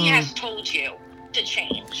 He has told you to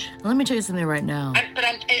change. Let me tell you something right now. And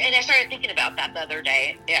I started thinking about that the other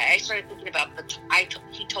day. Yeah, I started thinking about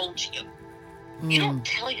he told you. You don't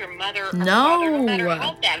tell your mother or father, no matter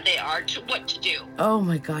how bad they are, what to do. Oh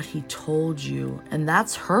my God, he told you. And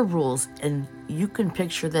that's her rules. And you can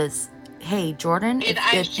picture this. Hey, Jordan,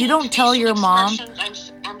 if you don't tell your mom...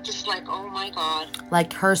 I'm just like, oh my God.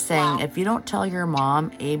 Like her saying, if you don't tell your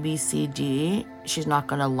mom A, B, C, D, she's not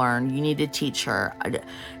going to learn. You need to teach her.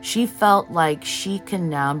 She felt like she can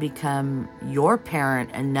now become your parent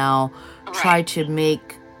and now try to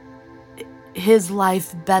make his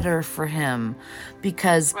life better for him,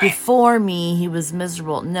 because before me he was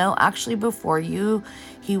miserable. No, actually before you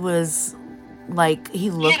he was like, he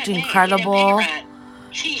looked incredible.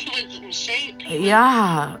 He was in shape.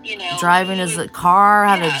 Driving his car,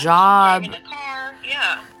 had a job. Driving a car,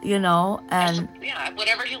 and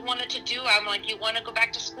whatever he wanted to do, I'm like, you want to go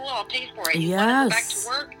back to school? I'll pay for it. You want to go back to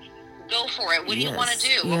work? Go for it. What do you want to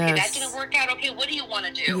do? Okay, that didn't work out. Okay, what do you want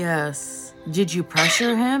to do? Yes. Did you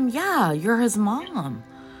pressure him? Yeah, you're his mom.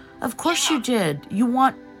 Of course you did. We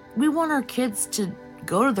want our kids to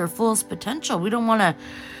go to their fullest potential. We don't want to,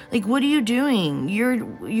 like, what are you doing?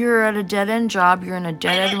 You're at a dead-end job. You're in a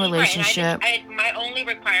dead-end relationship. My only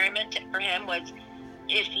requirement for him was,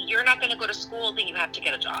 if you're not going to go to school, then you have to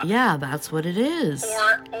get a job. Yeah, that's what it is.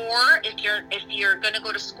 Or if you're going to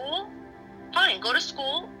go to school, fine, go to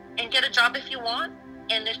school. and get a job if you want.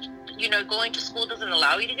 And if, going to school doesn't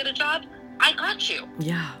allow you to get a job, I got you.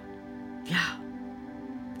 Yeah.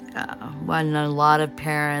 When a lot of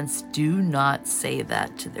parents do not say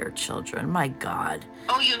that to their children. My God.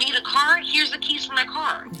 Oh, you need a car? Here's the keys for my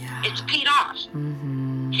car. Yeah. It's paid off.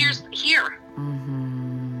 Mm-hmm. Here.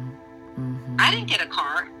 Mm-hmm. Mm-hmm. I didn't get a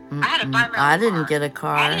car. Mm-hmm. I had to buy my own I didn't car. get a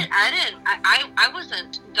car. I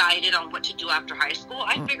wasn't guided on what to do after high school.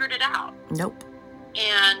 I figured it out. Nope.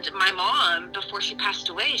 And my mom, before she passed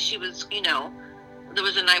away, she was, there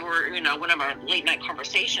was a night where, one of our late night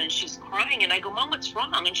conversations, she's crying, and I go, Mom, what's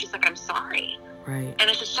wrong? And she's like, I'm sorry. Right. And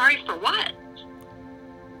I said, sorry for what?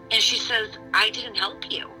 And she says, I didn't help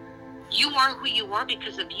you. You are who you are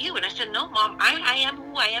because of you. And I said, no, Mom, I am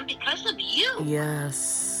who I am because of you.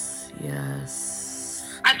 Yes.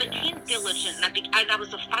 I became diligent, and I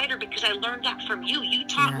was a fighter because I learned that from you. You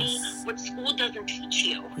taught me what school doesn't teach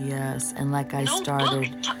you. Yes, and like I No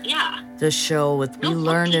started book the show with, we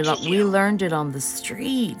learned it on the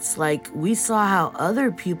streets. Like, we saw how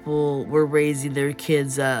other people were raising their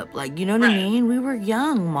kids up. Like, you know what I mean? We were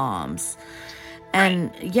young moms.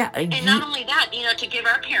 And and not only that, to give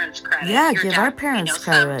our parents credit. Yeah, give our parents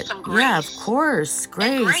credit. Some grace. Yeah, of course,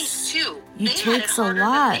 grace. And grace too. It takes a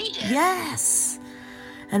lot. Yes.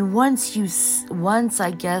 And once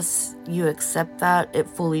I guess you accept that, it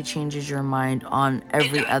fully changes your mind on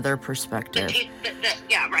every other perspective.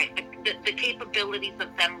 The capabilities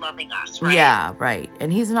of them loving us, right? Yeah, right.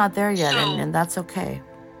 And he's not there yet, and that's okay.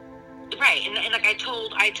 Right, and like I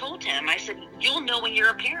told him, I said, you'll know when you're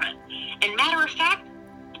a parent. And matter of fact,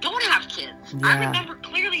 don't have kids. Yeah. I remember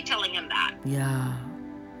clearly telling him that. Yeah.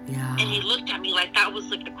 And he looked at me like that was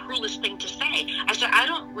like the cruelest thing to say. I said, I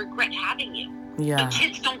don't regret having you. Yeah. But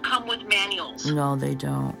kids don't come with manuals. No, they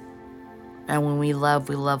don't. And when we love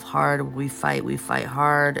hard. We fight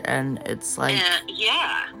hard. And it's like,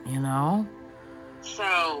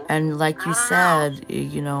 So. And like you said,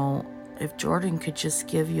 if Jordan could just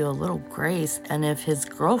give you a little grace, and if his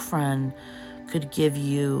girlfriend could give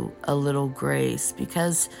you a little grace,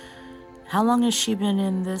 because how long has she been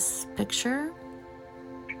in this picture?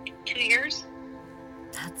 2 years.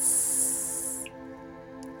 That's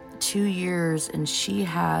 2 years, and she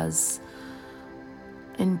has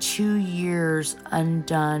in 2 years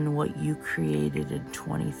undone what you created in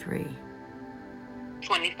 24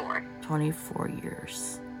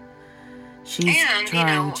 years. She's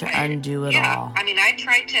trying to undo it all. I mean, I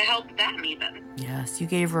tried to help them even. Yes, you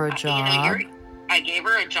gave her a job. I gave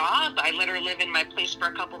her a job. I let her live in my place for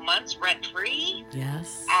a couple months, rent-free.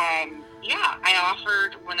 Yes. I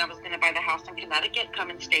offered when I was going to buy the house in Connecticut, come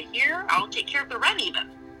and stay here. I'll take care of the rent even.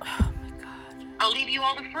 Oh, my God. I'll leave you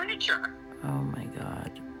all the furniture. Oh, my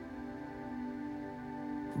God.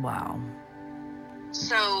 Wow.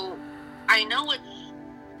 So, I know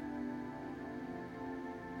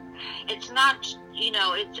it's not,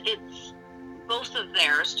 it's both of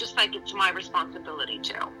theirs, just like it's my responsibility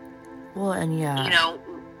too. Well, and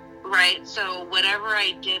right? So whatever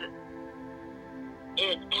I did,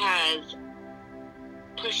 it has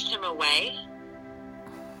pushed him away.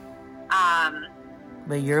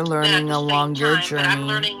 But you're learning along your journey. But I'm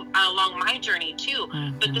learning along my journey too.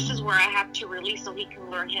 Mm-hmm. But this is where I have to release so he can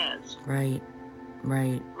learn his. Right.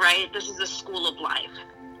 Right? This is a school of life.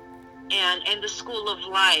 And in the school of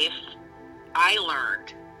life, I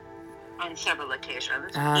learned on several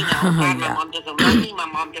occasions. My mom doesn't love me. My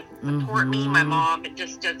mom doesn't support me. My mom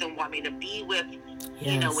just doesn't want me to be with,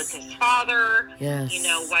 with his father. Yes.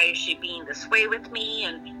 Why is she being this way with me?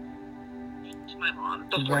 And to my mom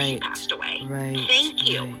before she passed away. Right. Thank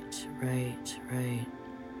you. Right.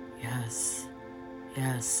 Yes.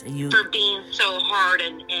 For being so hard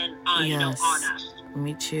and on us.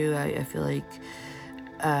 Me too. I feel like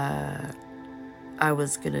I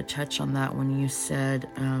was going to touch on that when you said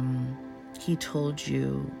he told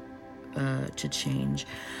you to change.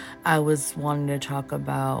 I was wanting to talk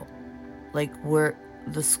about like where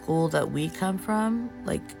the school that we come from,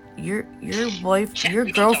 like your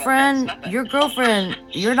girlfriend,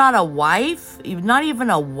 you're not a wife, not even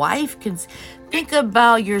a wife can think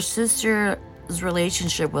about your sister's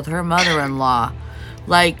relationship with her mother-in-law.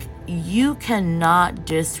 Like, you cannot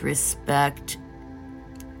disrespect.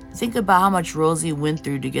 Think about how much Rosie went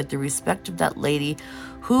through to get the respect of that lady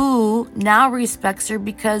who now respects her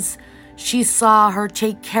because she saw her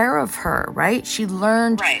take care of her, right? She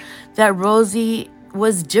learned that Rosie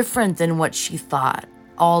was different than what she thought.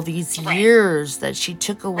 All these years that she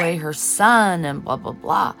took away her son and blah, blah,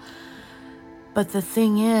 blah. But the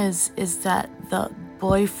thing is that the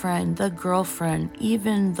boyfriend, the girlfriend,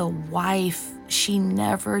 even the wife, she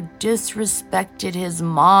never disrespected his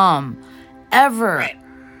mom, ever.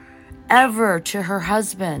 ever to her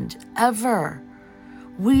husband, ever.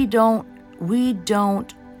 We don't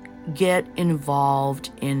get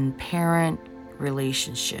involved in parent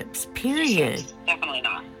relationships, period. Definitely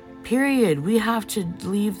not. Period. We have to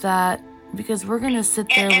leave that, because we're going to sit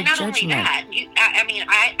there with judgment. And not only that, I mean,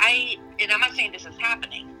 and I'm not saying this is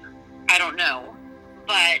happening. I don't know.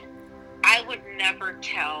 But I would never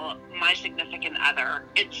tell my significant other,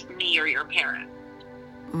 it's me or your parent.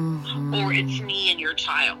 Mm-hmm. Or it's me and your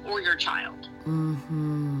child, or your child.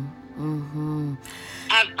 Mm-hmm. Mm-hmm.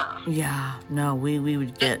 Ever. Yeah. No, we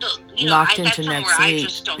would get knocked into next week. I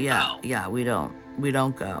just don't go. Yeah, we don't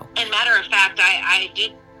go. And matter of fact, I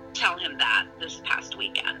did tell him that this past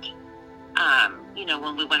weekend.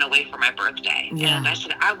 When we went away for my birthday. Yeah. And I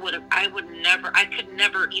said I could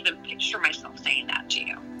never even picture myself saying that to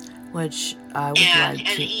you. Which I would like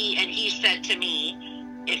to. And he said to me,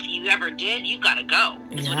 if you ever did, you gotta go,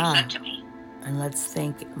 is what he said to me. And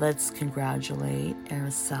let's congratulate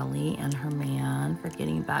Araceli and her man for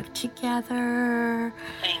getting back together.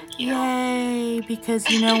 Thank you. Yay, because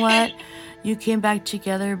you know what? You came back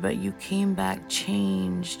together, but you came back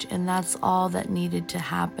changed, and that's all that needed to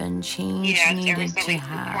happen. Change needed to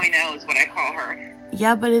happen. 2.0 is what I call her.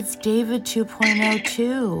 Yeah, but it's David 2.0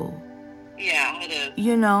 too. Yeah, it is.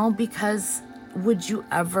 Because would you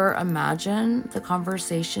ever imagine the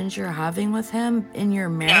conversations you're having with him in your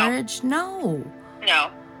marriage? No.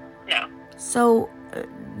 So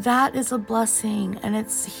that is a blessing, and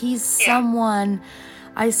he's someone,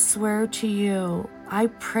 I swear to you, I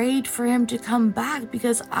prayed for him to come back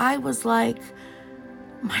because I was like,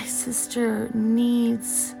 my sister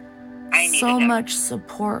needs so much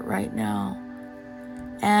support right now.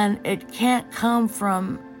 And it can't come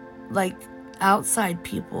from outside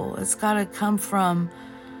people. It's got to come from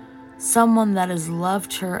someone that has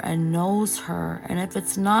loved her and knows her. And if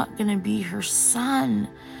it's not going to be her son,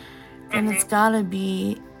 then it's got to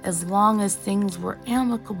be, as long as things were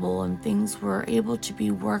amicable and things were able to be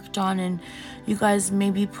worked on, and you guys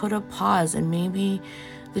maybe put a pause, and maybe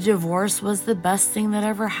the divorce was the best thing that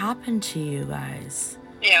ever happened to you guys.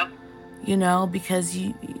 Yeah. Because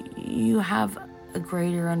you have a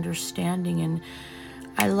greater understanding. And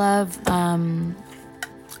I love Deepak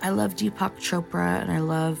Chopra, and I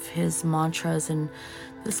love his mantras. And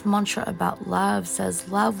this mantra about love says,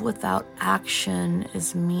 love without action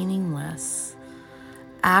is meaningless.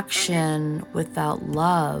 Action without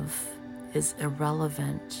love is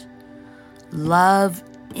irrelevant. Love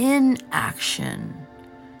in action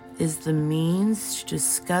is the means to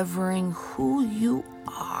discovering who you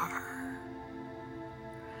are.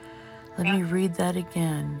 Let me read that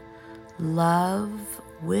again. Love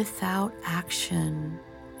without action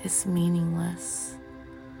is meaningless.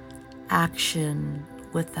 Action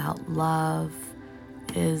without love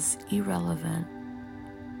is irrelevant.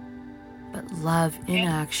 But love in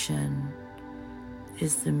action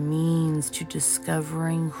is the means to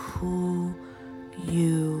discovering who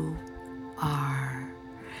you are.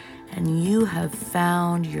 And you have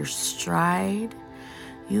found your stride.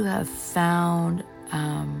 You have found,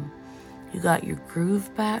 you got your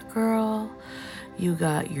groove back, girl. You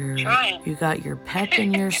got your pep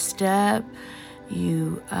in your step.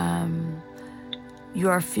 You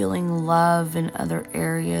are feeling love in other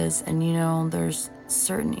areas, and there's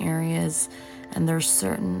certain areas and there's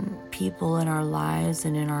certain people in our lives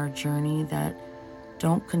and in our journey that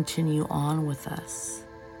don't continue on with us.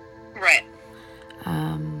 Right.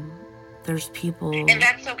 There's people, and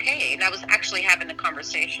that's okay. And I was actually having a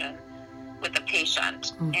conversation with a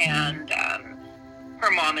patient, and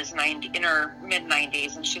her mom is 90, in her mid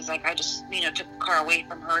 90s, and she's like, I just took the car away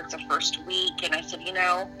from her. It's the first week, and I said,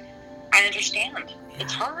 I understand. Yeah.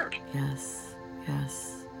 It's hard. Yes.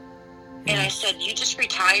 And I said, you just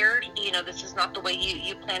retired. This is not the way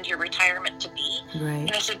you planned your retirement to be. Right.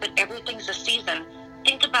 And I said, but everything's a season.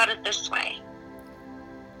 Think about it this way.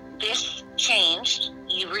 This changed.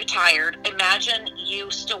 You retired. Imagine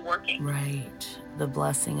you still working. Right. The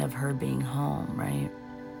blessing of her being home, right?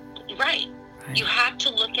 Right. You have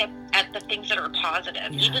to look at the things that are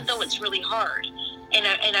positive, even though it's really hard.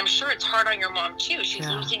 And I'm sure it's hard on your mom, too. She's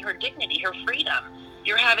losing her dignity, her freedom.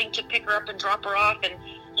 You're having to pick her up and drop her off, and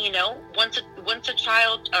once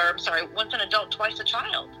an adult, twice a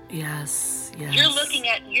child. Yes. You're looking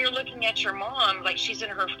at your mom like she's in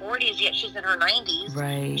her 40s, yet she's in her 90s.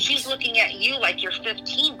 Right. She's looking at you like you're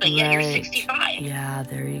 15, but yet you're 65. Yeah,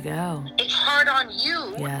 there you go. It's hard on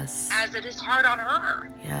you. Yes. As it is hard on her.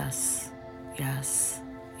 Yes.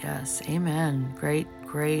 Amen. Great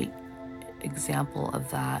example of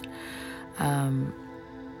that.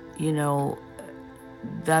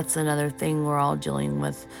 That's another thing we're all dealing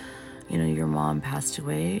with. Your mom passed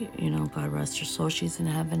away, God rest her soul, she's in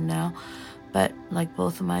heaven now. But like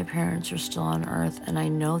both of my parents are still on earth, and I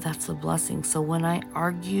know that's a blessing. So when I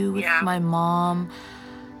argue with my mom,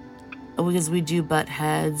 because we do butt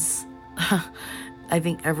heads, I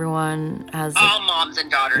think everyone has all moms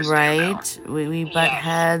and daughters, right? We butt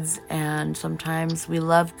heads, and sometimes we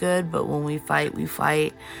love good, but when we fight, we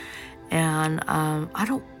fight. And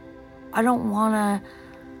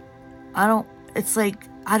it's like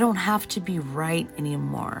I don't have to be right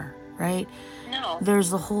anymore, right? No. There's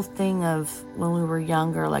the whole thing of when we were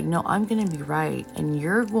younger, like, no, I'm going to be right, and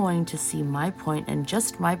you're going to see my point and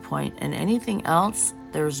just my point, and anything else,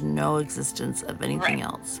 there's no existence of anything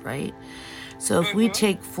else, right? So if we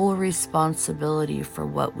take full responsibility for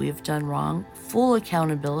what we've done wrong, full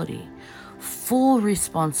accountability, full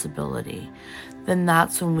responsibility, then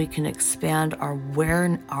that's when we can expand our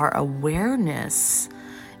awareness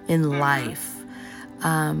in life.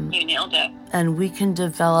 You nailed it. And we can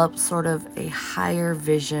develop sort of a higher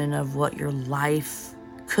vision of what your life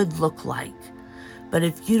could look like. But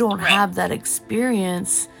if you don't have that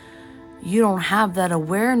experience, you don't have that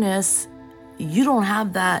awareness, you don't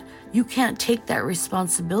have that, you can't take that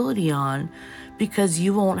responsibility on because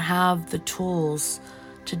you won't have the tools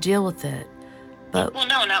to deal with it. But well,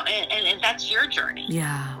 no, and that's your journey.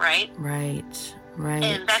 Yeah. Right? Right.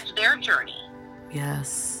 And that's their journey.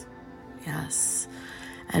 Yes.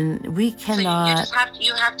 And we cannot. So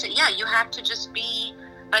you have to just be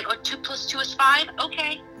like, 2 + 2 is 5.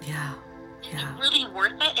 Okay. Yeah. It's really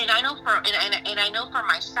worth it. And I know for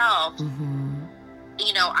myself,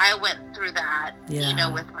 I went through that,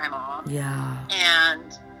 with my mom. Yeah.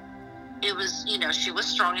 And it was, she was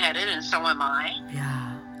strong-headed, and so am I.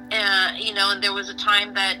 Yeah. And, and there was a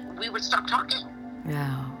time that we would stop talking.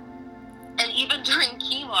 Yeah. And even during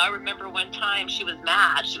chemo, I remember one time she was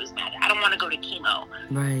mad. I don't want to go to chemo.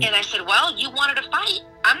 Right. And I said, well, you wanted to fight.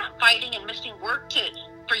 I'm not fighting and missing work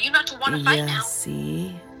for you not to want to fight now.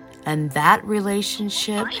 See? And that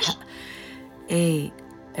relationship,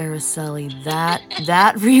 Araceli,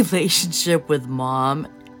 that relationship with mom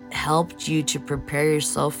helped you to prepare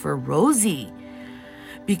yourself for Rosie.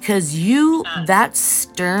 Because that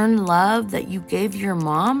stern love that you gave your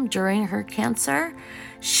mom during her cancer,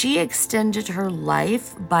 she extended her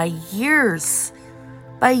life by years,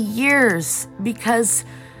 because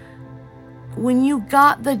when you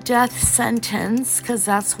got the death sentence, because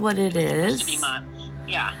that's what it is, 3 months.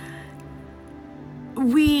 Yeah.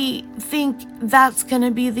 We think that's going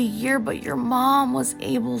to be the year, but your mom was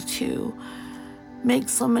able to make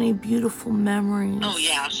so many beautiful memories. Oh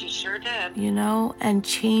yeah, she sure did. And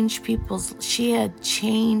she had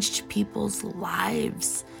changed people's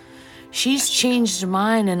lives. She's changed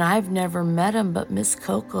mine, and I've never met him, but Miss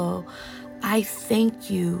Coco, I thank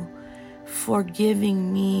you for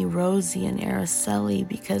giving me Rosie and Araceli,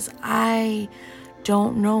 because I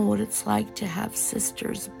don't know what it's like to have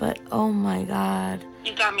sisters, but oh my God.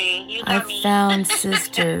 You got me. I found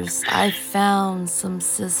sisters. I found some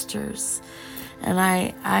sisters. And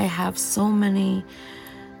I have so many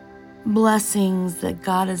blessings that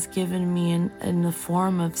God has given me in the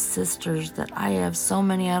form of sisters, that I have so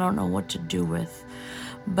many I don't know what to do with.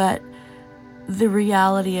 But the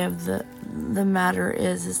reality of the matter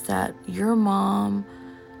is that your mom,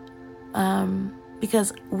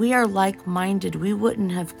 because we are like-minded, we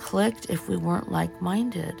wouldn't have clicked if we weren't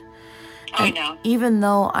like-minded. I know. Even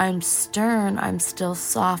though I'm stern, I'm still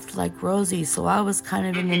soft like Rosie. So I was kind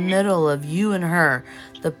of in the middle of you and her,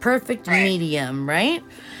 the perfect medium, right?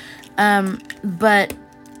 But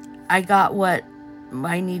I got what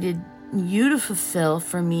I needed you to fulfill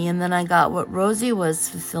for me, and then I got what Rosie was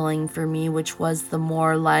fulfilling for me, which was the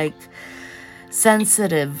more like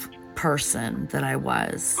sensitive person that I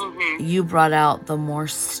was. You brought out the more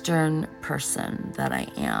stern person that I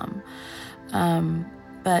am.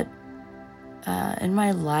 But in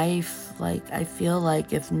my life, like, I feel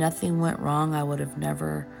like if nothing went wrong, I would have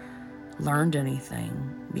never learned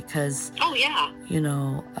anything, because 100%. Yeah.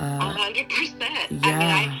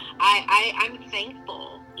 I'm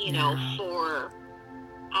thankful, for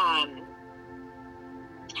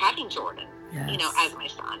having Jordan, as my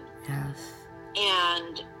son. Yes.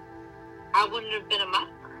 And I wouldn't have been a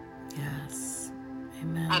mother. Yes.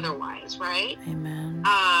 Amen. Otherwise, right? Amen.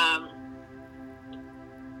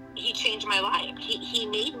 He changed my life. He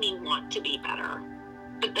made me want to be better.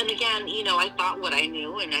 But then again, I thought what I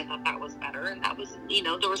knew, and I thought that was better. And that was,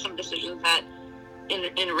 there were some decisions that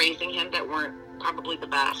in raising him that weren't probably the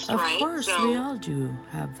best, right? Of course, so, we all do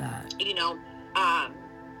have that.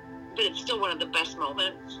 But it's still one of the best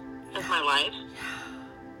moments of my life.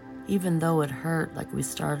 Even though it hurt, like we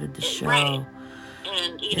started the show. Right.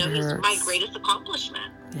 And, you know, he's my greatest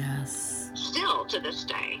accomplishment. Yes. Still to this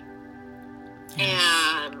day.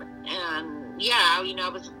 Yes. And yeah, you know, I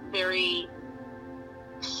was very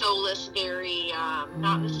soulless, very,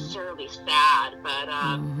 not necessarily sad, but,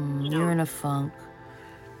 you know. You're in a funk.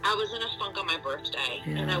 I was in a funk on my birthday,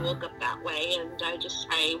 and I woke up that way, and I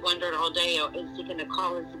wondered all day, is he going to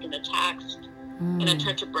call, is he going to text? And I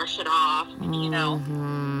tried to brush it off, you know,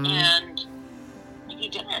 and he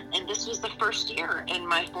didn't. And this was the first year in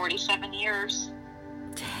my 47 years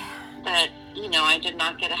that, you know, I did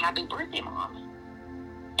not get a happy birthday, Mom.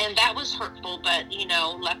 And that was hurtful, but, you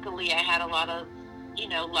know, luckily I had a lot of, you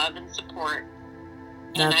know, love and support.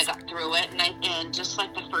 And I got through it. And just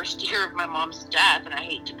like the first year of my mom's death, and I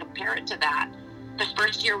hate to compare it to that, the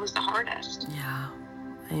first year was the hardest. Yeah.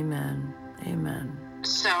 Amen. Amen.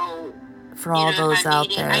 So, for all those out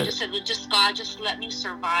there, I just said, God, just let me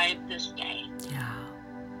survive this day. Yeah.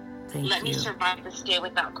 Thank you. Let me survive this day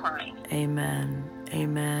without crying. Amen.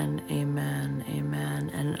 Amen. Amen. Amen.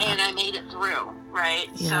 And I made it through, right?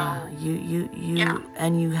 Yeah. So, you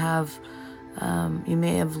and you have, you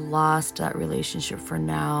may have lost that relationship for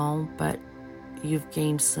now, but you've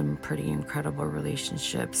gained some pretty incredible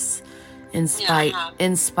relationships in spite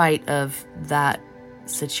of that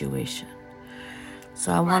situation.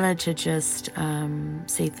 So I wanted to just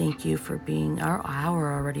say thank you for being. Our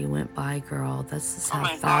hour already went by, girl. This is how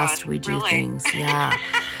fast we do things. Yeah.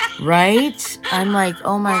 Right? I'm like,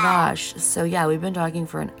 oh my gosh. So yeah, we've been talking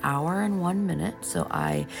for an hour and 1 minute. So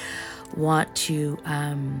I want to,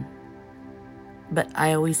 but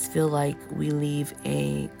I always feel like we leave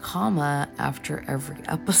a comma after every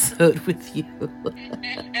episode with you.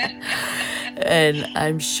 And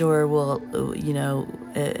I'm sure we'll, you know,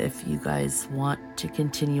 if you guys want to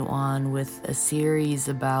continue on with a series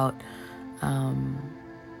about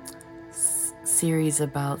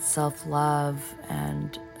self-love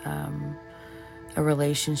and a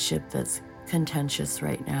relationship that's contentious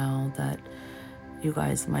right now that you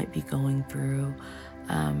guys might be going through.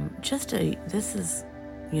 This is,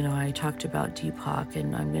 you know, I talked about Deepak,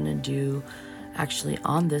 and I'm going to do actually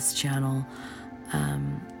on this channel,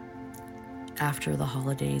 after the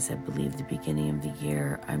holidays, I believe the beginning of the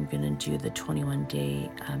year, I'm going to do the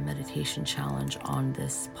 21-day meditation challenge on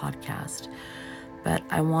this podcast. But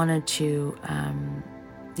I wanted to,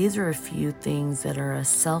 these are a few things that are a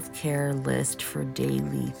self-care list for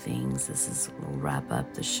daily things. We'll wrap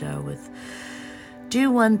up the show with,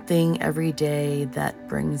 do one thing every day that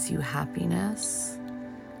brings you happiness.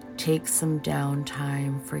 Take some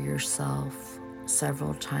downtime for yourself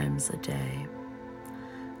several times a day.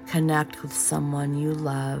 Connect with someone you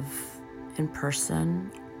love in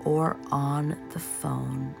person or on the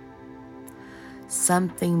phone.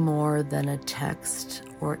 Something more than a text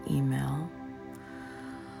or email.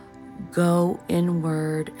 Go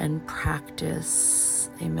inward and practice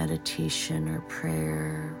a meditation or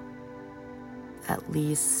prayer at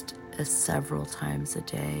least several times a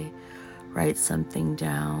day. Write something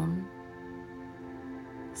down.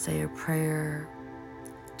 Say a prayer.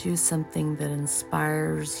 Do something that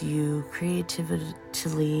inspires you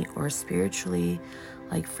creatively or spiritually.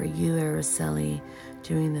 Like for you, Araceli,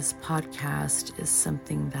 doing this podcast is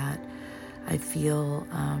something that I feel,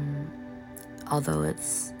 although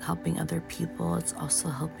it's helping other people, it's also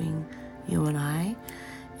helping you and I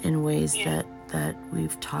in ways that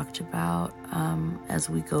we've talked about as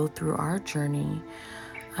we go through our journey.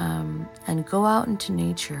 And go out into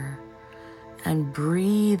nature and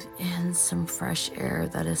breathe in some fresh air.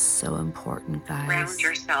 That is so important, guys. Ground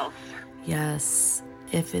yourself. Yes.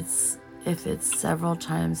 If it's several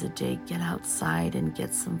times a day, get outside and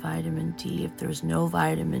get some vitamin D. If there's no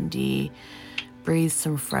vitamin D, breathe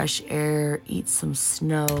some fresh air, eat some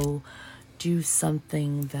snow, do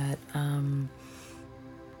something that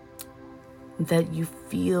that you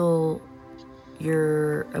feel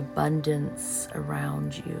your abundance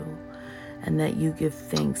around you, and that you give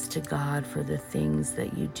thanks to God for the things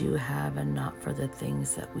that you do have and not for the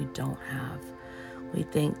things that we don't have. We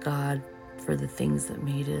thank God for the things that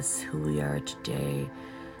made us who we are today,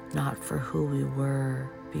 not for who we were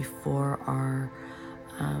before our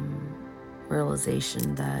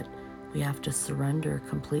realization that we have to surrender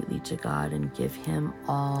completely to God and give Him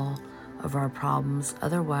all of our problems.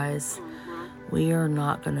 Otherwise, we are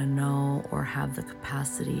not going to know or have the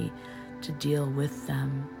capacity to deal with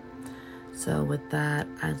them. So with that,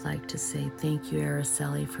 I'd like to say thank you,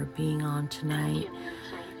 Araceli, for being on tonight.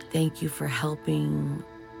 Thank you for helping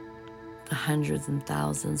the hundreds and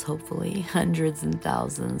thousands, hopefully hundreds and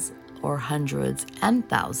thousands, or hundreds and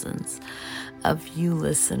thousands of you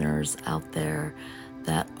listeners out there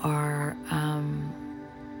that are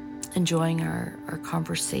enjoying our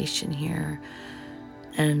conversation here.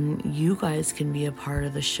 And you guys can be a part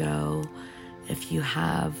of the show. If you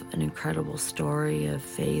have an incredible story of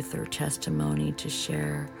faith or testimony to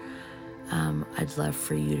share, I'd love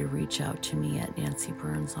for you to reach out to me at Nancy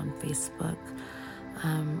Burns on Facebook,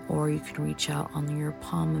 or you can reach out on your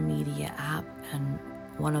Palma Media app, and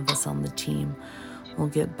one of us on the team will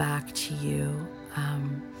get back to you.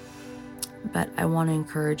 But I want to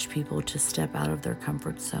encourage people to step out of their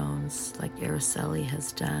comfort zones like Araceli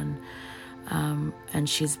has done. And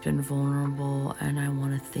she's been vulnerable, and I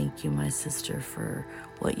want to thank you, my sister, for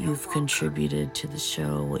what you've contributed to the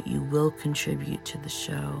show, what you will contribute to the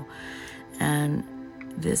show. And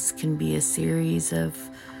this can be a series of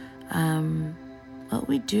what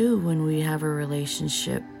we do when we have a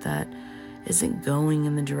relationship that isn't going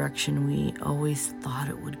in the direction we always thought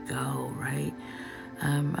it would go, right?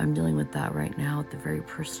 I'm dealing with that right now with a very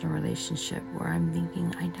personal relationship where I'm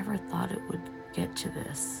thinking, I never thought it would get to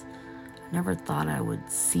this. Never thought I would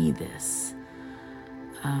see this,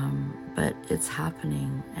 but it's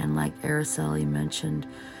happening. And like Araceli mentioned,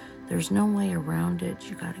 there's no way around it.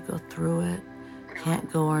 You got to go through it. Can't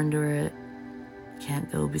go under it. Can't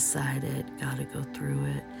go beside it. Got to go through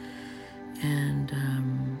it. And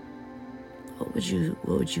what would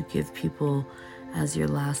you give people as your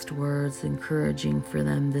last words, encouraging for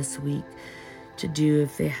them this week to do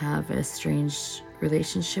if they have a strange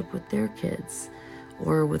relationship with their kids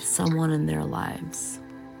or with someone in their lives?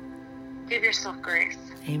 Give yourself grace.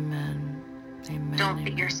 Amen. Amen. Don't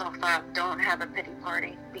beat yourself up. Don't have a pity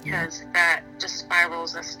party, because that just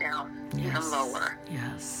spirals us down even lower.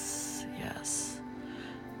 Yes.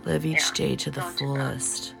 Live each day to the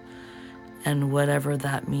fullest. And whatever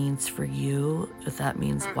that means for you, if that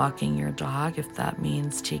means walking your dog, if that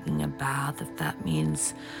means taking a bath, if that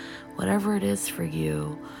means whatever it is for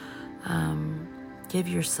you, give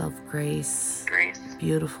yourself grace.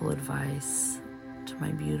 Beautiful advice to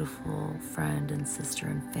my beautiful friend and sister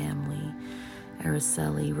and family,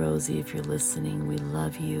 Araceli, Rosie, if you're listening, we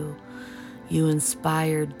love you. You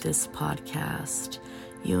inspired this podcast.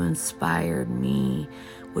 You inspired me,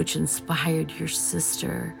 which inspired your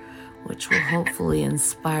sister, which will hopefully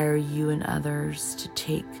inspire you and others to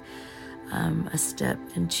take a step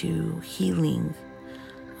into healing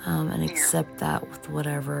and accept that with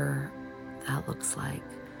whatever that looks like.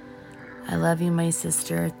 I love you, my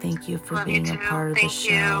sister. Thank you for being a part of the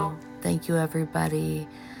show. Thank you, everybody.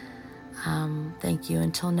 Thank you.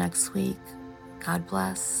 Until next week, God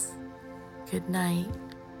bless. Good night.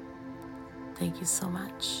 Thank you so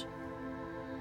much.